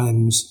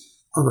oftentimes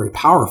are very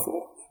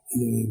powerful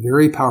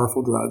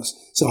drugs.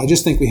 So I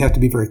just think we have to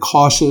be very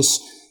cautious.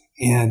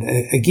 And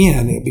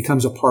again, it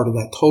becomes a part of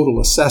that total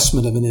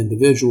assessment of an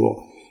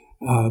individual.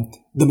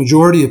 The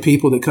majority of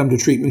people that come to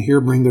treatment here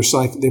bring a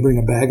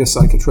bag of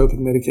psychotropic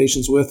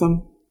medications with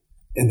them,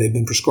 and they've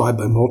been prescribed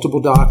by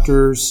multiple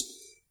doctors,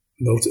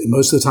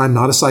 most of the time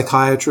not a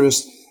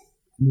psychiatrist,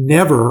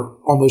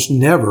 almost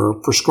never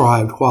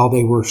prescribed while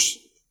they were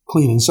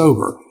clean and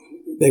sober.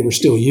 They were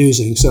still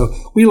using. So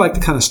we like to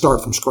kind of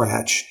start from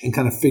scratch and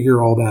kind of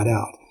figure all that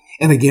out.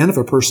 And again, if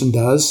a person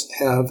does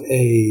have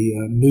a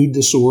mood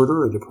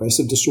disorder, a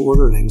depressive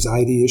disorder, an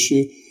anxiety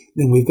issue,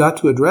 then we've got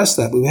to address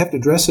that. But we have to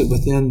address it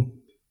within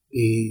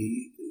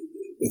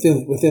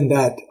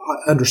that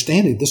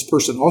understanding. This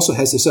person also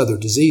has this other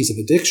disease of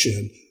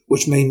addiction,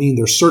 which may mean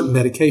there's certain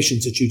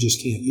medications that you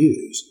just can't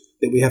use,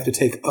 that we have to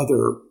take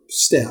other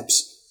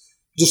steps.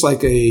 Just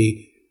like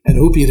an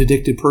opiate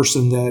addicted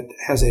person that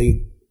has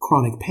a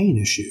chronic pain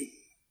issue,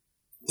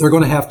 they're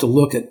going to have to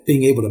look at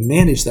being able to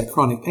manage that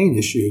chronic pain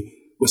issue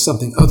with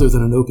something other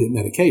than an opiate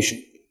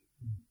medication.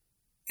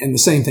 And the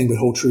same thing would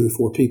hold true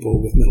for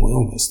people with mental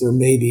illness. There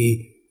may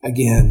be,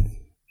 again,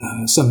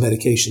 some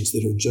medications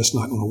that are just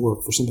not going to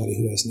work for somebody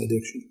who has an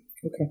addiction.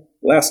 Okay.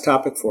 Last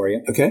topic for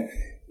you. Okay.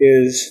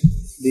 Is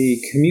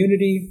the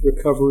community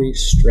recovery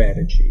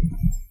strategy.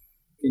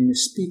 Can you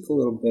speak a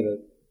little bit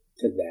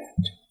to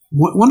that?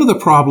 One of the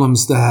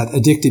problems that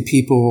addicted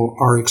people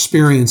are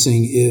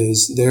experiencing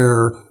is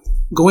they're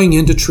going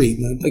into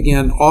treatment.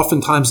 Again,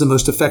 oftentimes the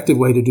most effective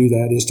way to do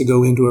that is to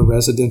go into a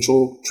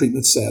residential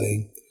treatment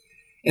setting.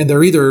 And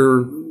they're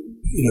either,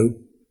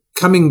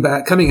 coming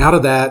out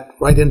of that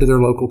right into their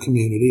local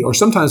community, or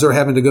sometimes they're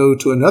having to go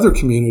to another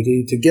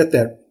community to get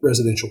that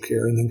residential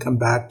care and then come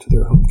back to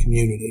their home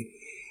community.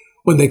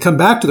 When they come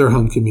back to their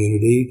home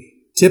community,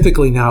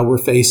 typically now we're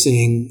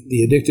facing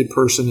the addicted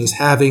person as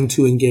having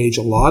to engage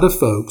a lot of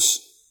folks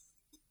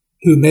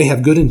who may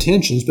have good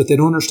intentions, but they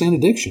don't understand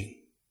addiction.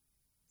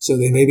 So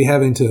they may be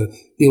having to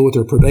deal with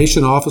their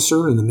probation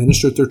officer and the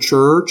minister at their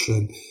church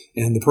and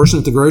the person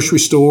at the grocery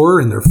store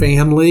and their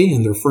family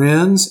and their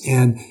friends.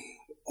 And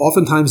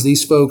oftentimes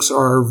these folks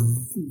are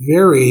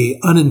very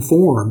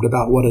uninformed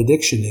about what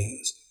addiction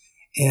is.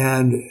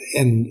 And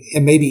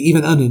maybe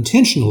even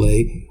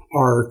unintentionally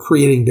are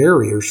creating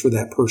barriers for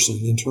that person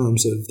in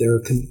terms of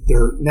they're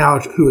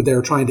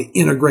trying to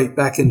integrate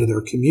back into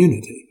their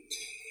community.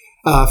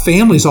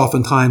 Families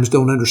oftentimes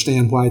don't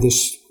understand why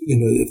this,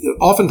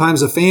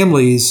 oftentimes a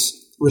family's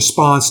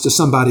response to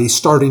somebody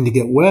starting to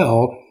get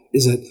well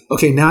is that,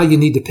 okay, now you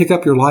need to pick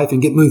up your life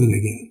and get moving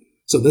again.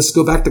 So let's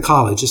go back to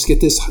college. Let's get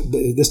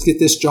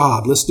this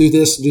job. Let's do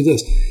this.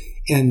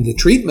 And the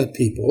treatment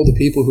people, the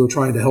people who are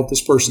trying to help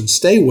this person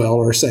stay well,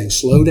 are saying,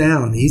 slow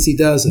down, easy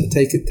does it.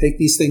 Take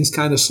these things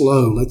kind of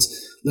slow.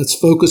 Let's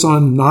focus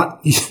on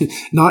not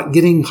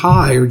getting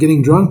high or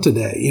getting drunk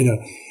today.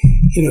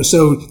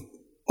 So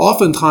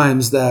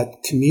oftentimes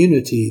that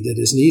community that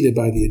is needed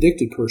by the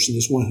addicted person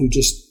is one who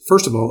just,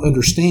 first of all,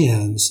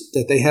 understands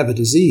that they have a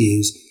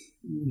disease.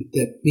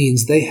 That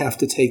means they have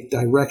to take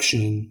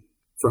direction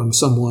from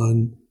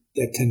someone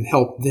that can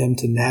help them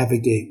to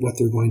navigate what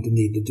they're going to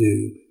need to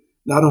do,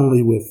 not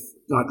only with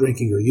not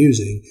drinking or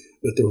using,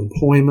 but their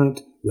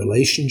employment,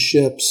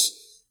 relationships,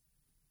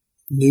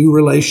 new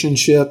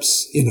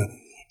relationships,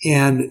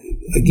 And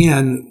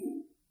again,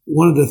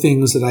 one of the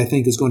things that I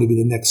think is going to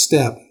be the next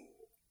step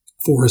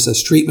for us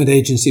as treatment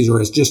agencies or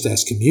as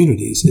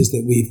communities is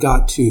that we've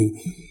got to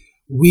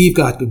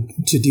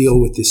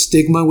deal with the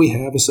stigma we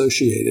have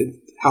associated,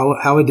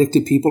 how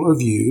addicted people are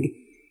viewed.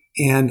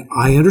 And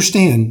I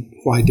understand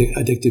why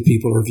addicted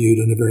people are viewed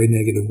in a very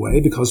negative way,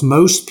 because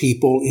most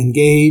people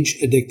engage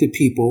addicted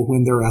people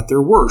when they're at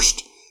their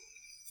worst.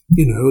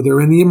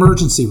 They're in the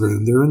emergency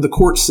room, they're in the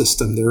court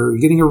system, they're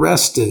getting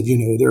arrested,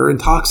 they're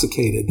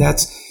intoxicated.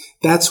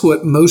 That's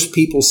what most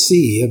people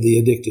see of the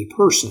addicted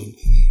person.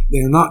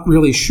 They're not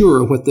really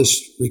sure what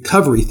this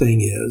recovery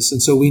thing is.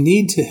 And so we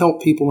need to help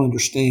people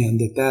understand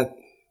that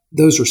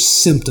those are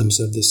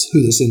symptoms of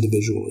who this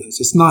individual is.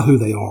 It's not who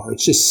they are.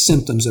 It's just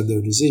symptoms of their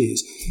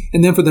disease.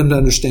 And then for them to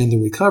understand the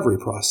recovery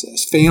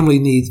process. Families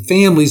need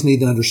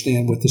to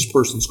understand what this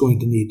person's going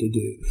to need to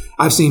do.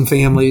 I've seen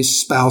families,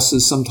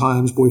 spouses,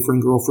 sometimes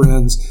boyfriend,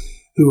 girlfriends,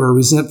 who are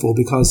resentful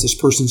because this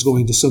person's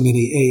going to so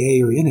many AA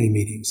or NA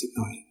meetings at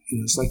night.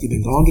 It's like you've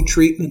been gone to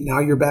treatment, now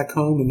you're back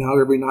home, and now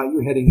every night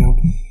you're heading out.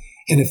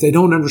 And if they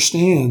don't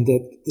understand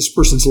that this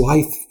person's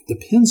life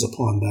depends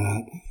upon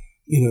that,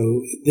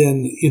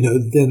 then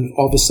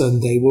all of a sudden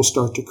they will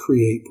start to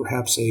create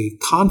perhaps a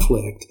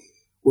conflict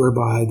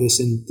whereby this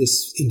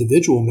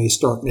individual may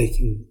start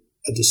making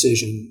a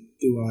decision.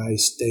 Do I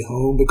stay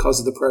home because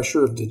of the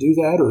pressure to do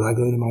that, or do I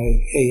go to my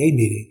AA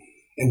meeting?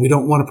 And we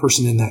don't want a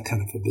person in that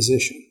kind of a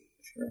position,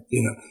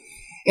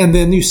 And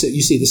then you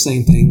see the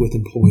same thing with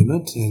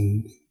employment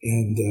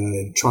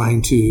and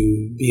trying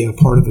to be a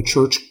part of a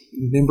church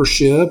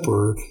membership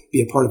or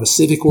be a part of a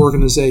civic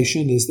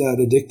organization, is that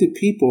addicted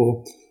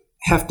people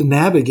have to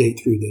navigate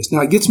through this.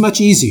 Now, it gets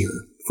much easier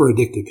for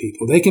addicted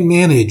people. They can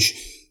manage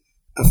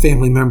a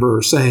family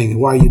member saying,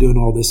 why are you doing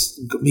all this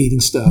meeting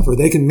stuff? Or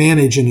they can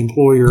manage an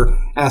employer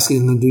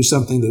asking them to do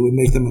something that would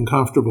make them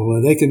uncomfortable.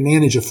 Or they can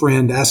manage a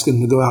friend asking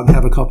them to go out and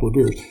have a couple of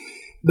beers.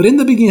 But in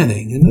the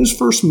beginning, in those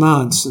first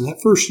months and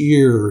that first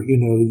year,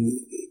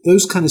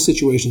 those kind of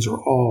situations are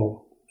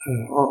all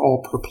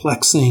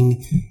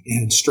perplexing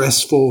and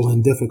stressful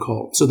and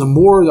difficult. So the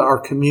more that our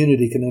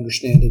community can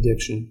understand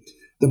addiction,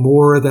 the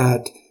more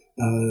that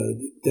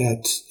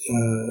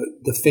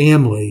the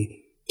family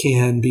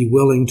can be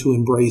willing to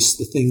embrace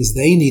the things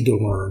they need to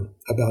learn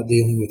about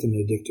dealing with an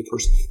addicted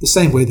person, the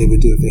same way they would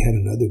do if they had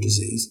another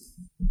disease.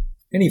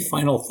 Any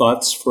final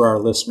thoughts for our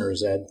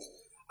listeners, Ed?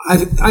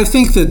 I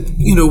think that,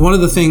 one of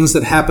the things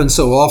that happens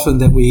so often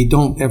that we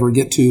don't ever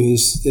get to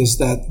is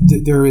that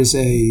there is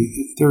a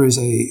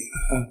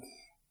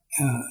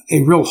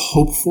real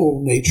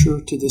hopeful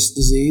nature to this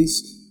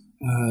disease.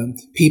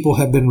 People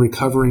have been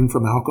recovering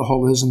from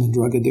alcoholism and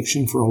drug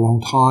addiction for a long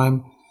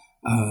time.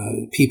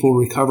 People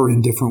recover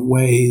in different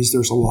ways. There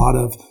are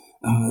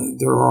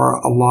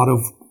a lot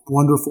of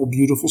wonderful,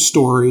 beautiful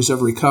stories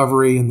of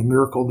recovery and the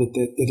miracle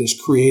that is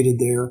created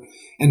there.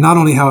 And not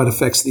only how it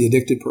affects the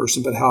addicted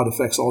person, but how it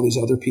affects all these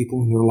other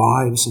people in their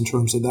lives in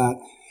terms of that.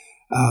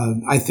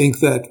 I think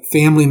that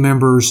family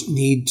members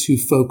need to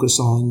focus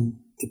on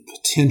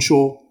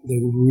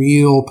the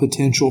real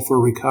potential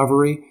for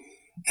recovery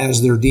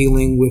as they're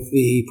dealing with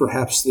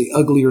perhaps the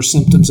uglier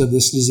symptoms of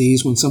this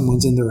disease when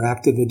someone's in their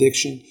active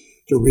addiction,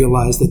 to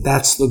realize that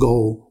that's the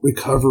goal.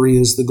 Recovery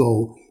is the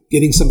goal.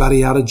 Getting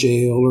somebody out of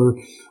jail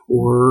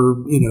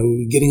or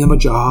getting them a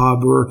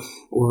job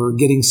or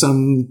getting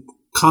some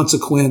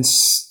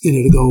consequence,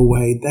 to go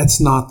away.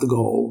 That's not the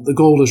goal. The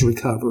goal is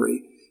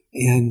recovery.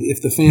 And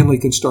if the family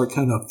can start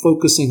kind of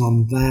focusing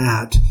on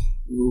that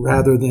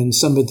rather than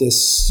some of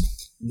this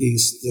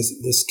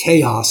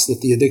chaos that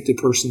the addicted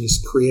person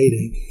is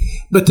creating.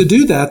 But to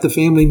do that, the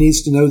family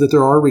needs to know that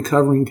there are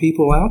recovering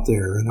people out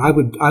there. And I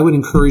would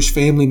encourage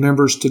family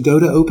members to go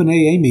to open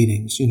AA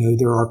meetings.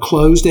 There are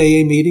closed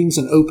AA meetings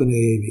and open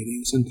AA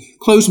meetings. And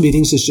closed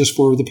meetings is just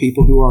for the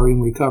people who are in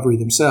recovery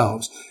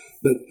themselves.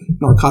 But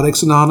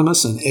Narcotics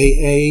Anonymous and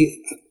AA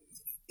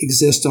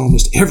exist in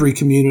almost every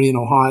community in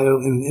Ohio,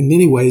 and in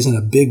many ways in a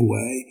big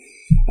way.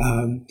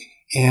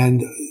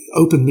 And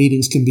open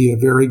meetings can be a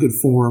very good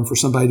forum for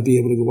somebody to be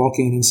able to walk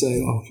in and say,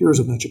 oh, here's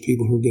a bunch of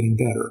people who are getting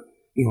better.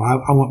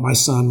 I want my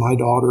son, my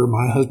daughter,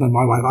 my husband,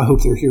 my wife, I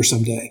hope they're here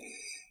someday.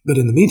 But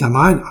in the meantime,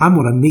 I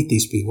want to meet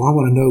these people. I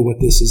want to know what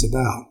this is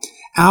about.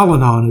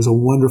 Al-Anon is a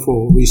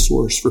wonderful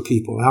resource for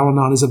people.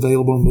 Al-Anon is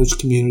available in most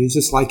communities.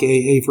 It's like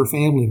AA for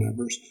family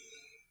members.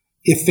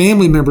 If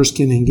family members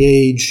can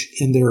engage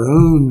in their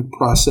own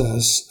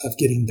process of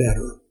getting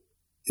better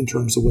in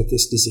terms of what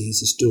this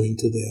disease is doing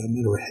to them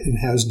and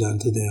has done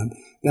to them,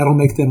 that'll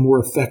make them more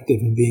effective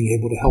in being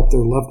able to help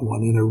their loved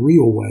one in a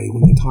real way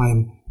when the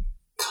time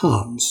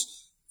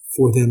comes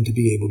for them to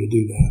be able to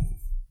do that.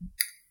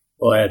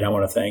 Well, Ed, I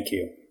want to thank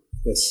you.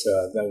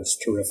 That was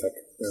terrific.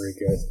 Very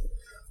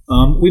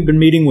good. We've been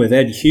meeting with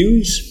Ed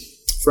Hughes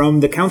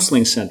from the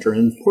Counseling Center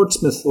in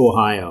Portsmouth,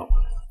 Ohio.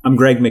 I'm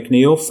Greg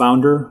McNeil,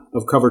 founder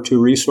of Cover 2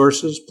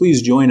 Resources.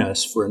 Please join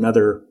us for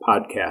another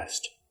podcast.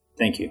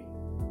 Thank you.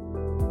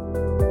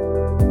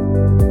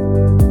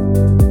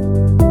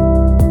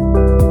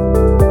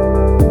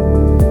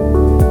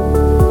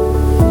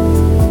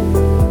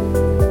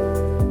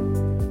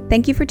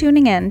 Thank you for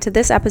tuning in to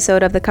this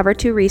episode of the Cover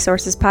 2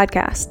 Resources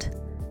podcast.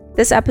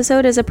 This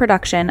episode is a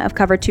production of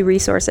Cover 2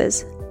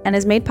 Resources and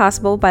is made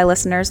possible by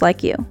listeners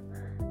like you.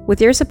 With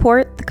your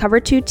support, the Cover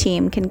 2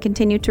 team can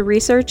continue to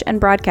research and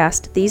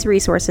broadcast these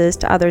resources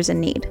to others in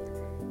need.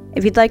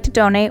 If you'd like to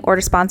donate or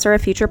to sponsor a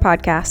future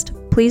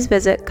podcast, please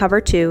visit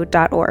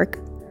cover2.org.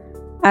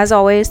 As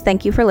always,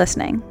 thank you for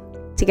listening.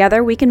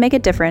 Together, we can make a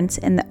difference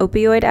in the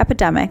opioid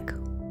epidemic,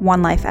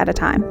 one life at a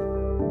time.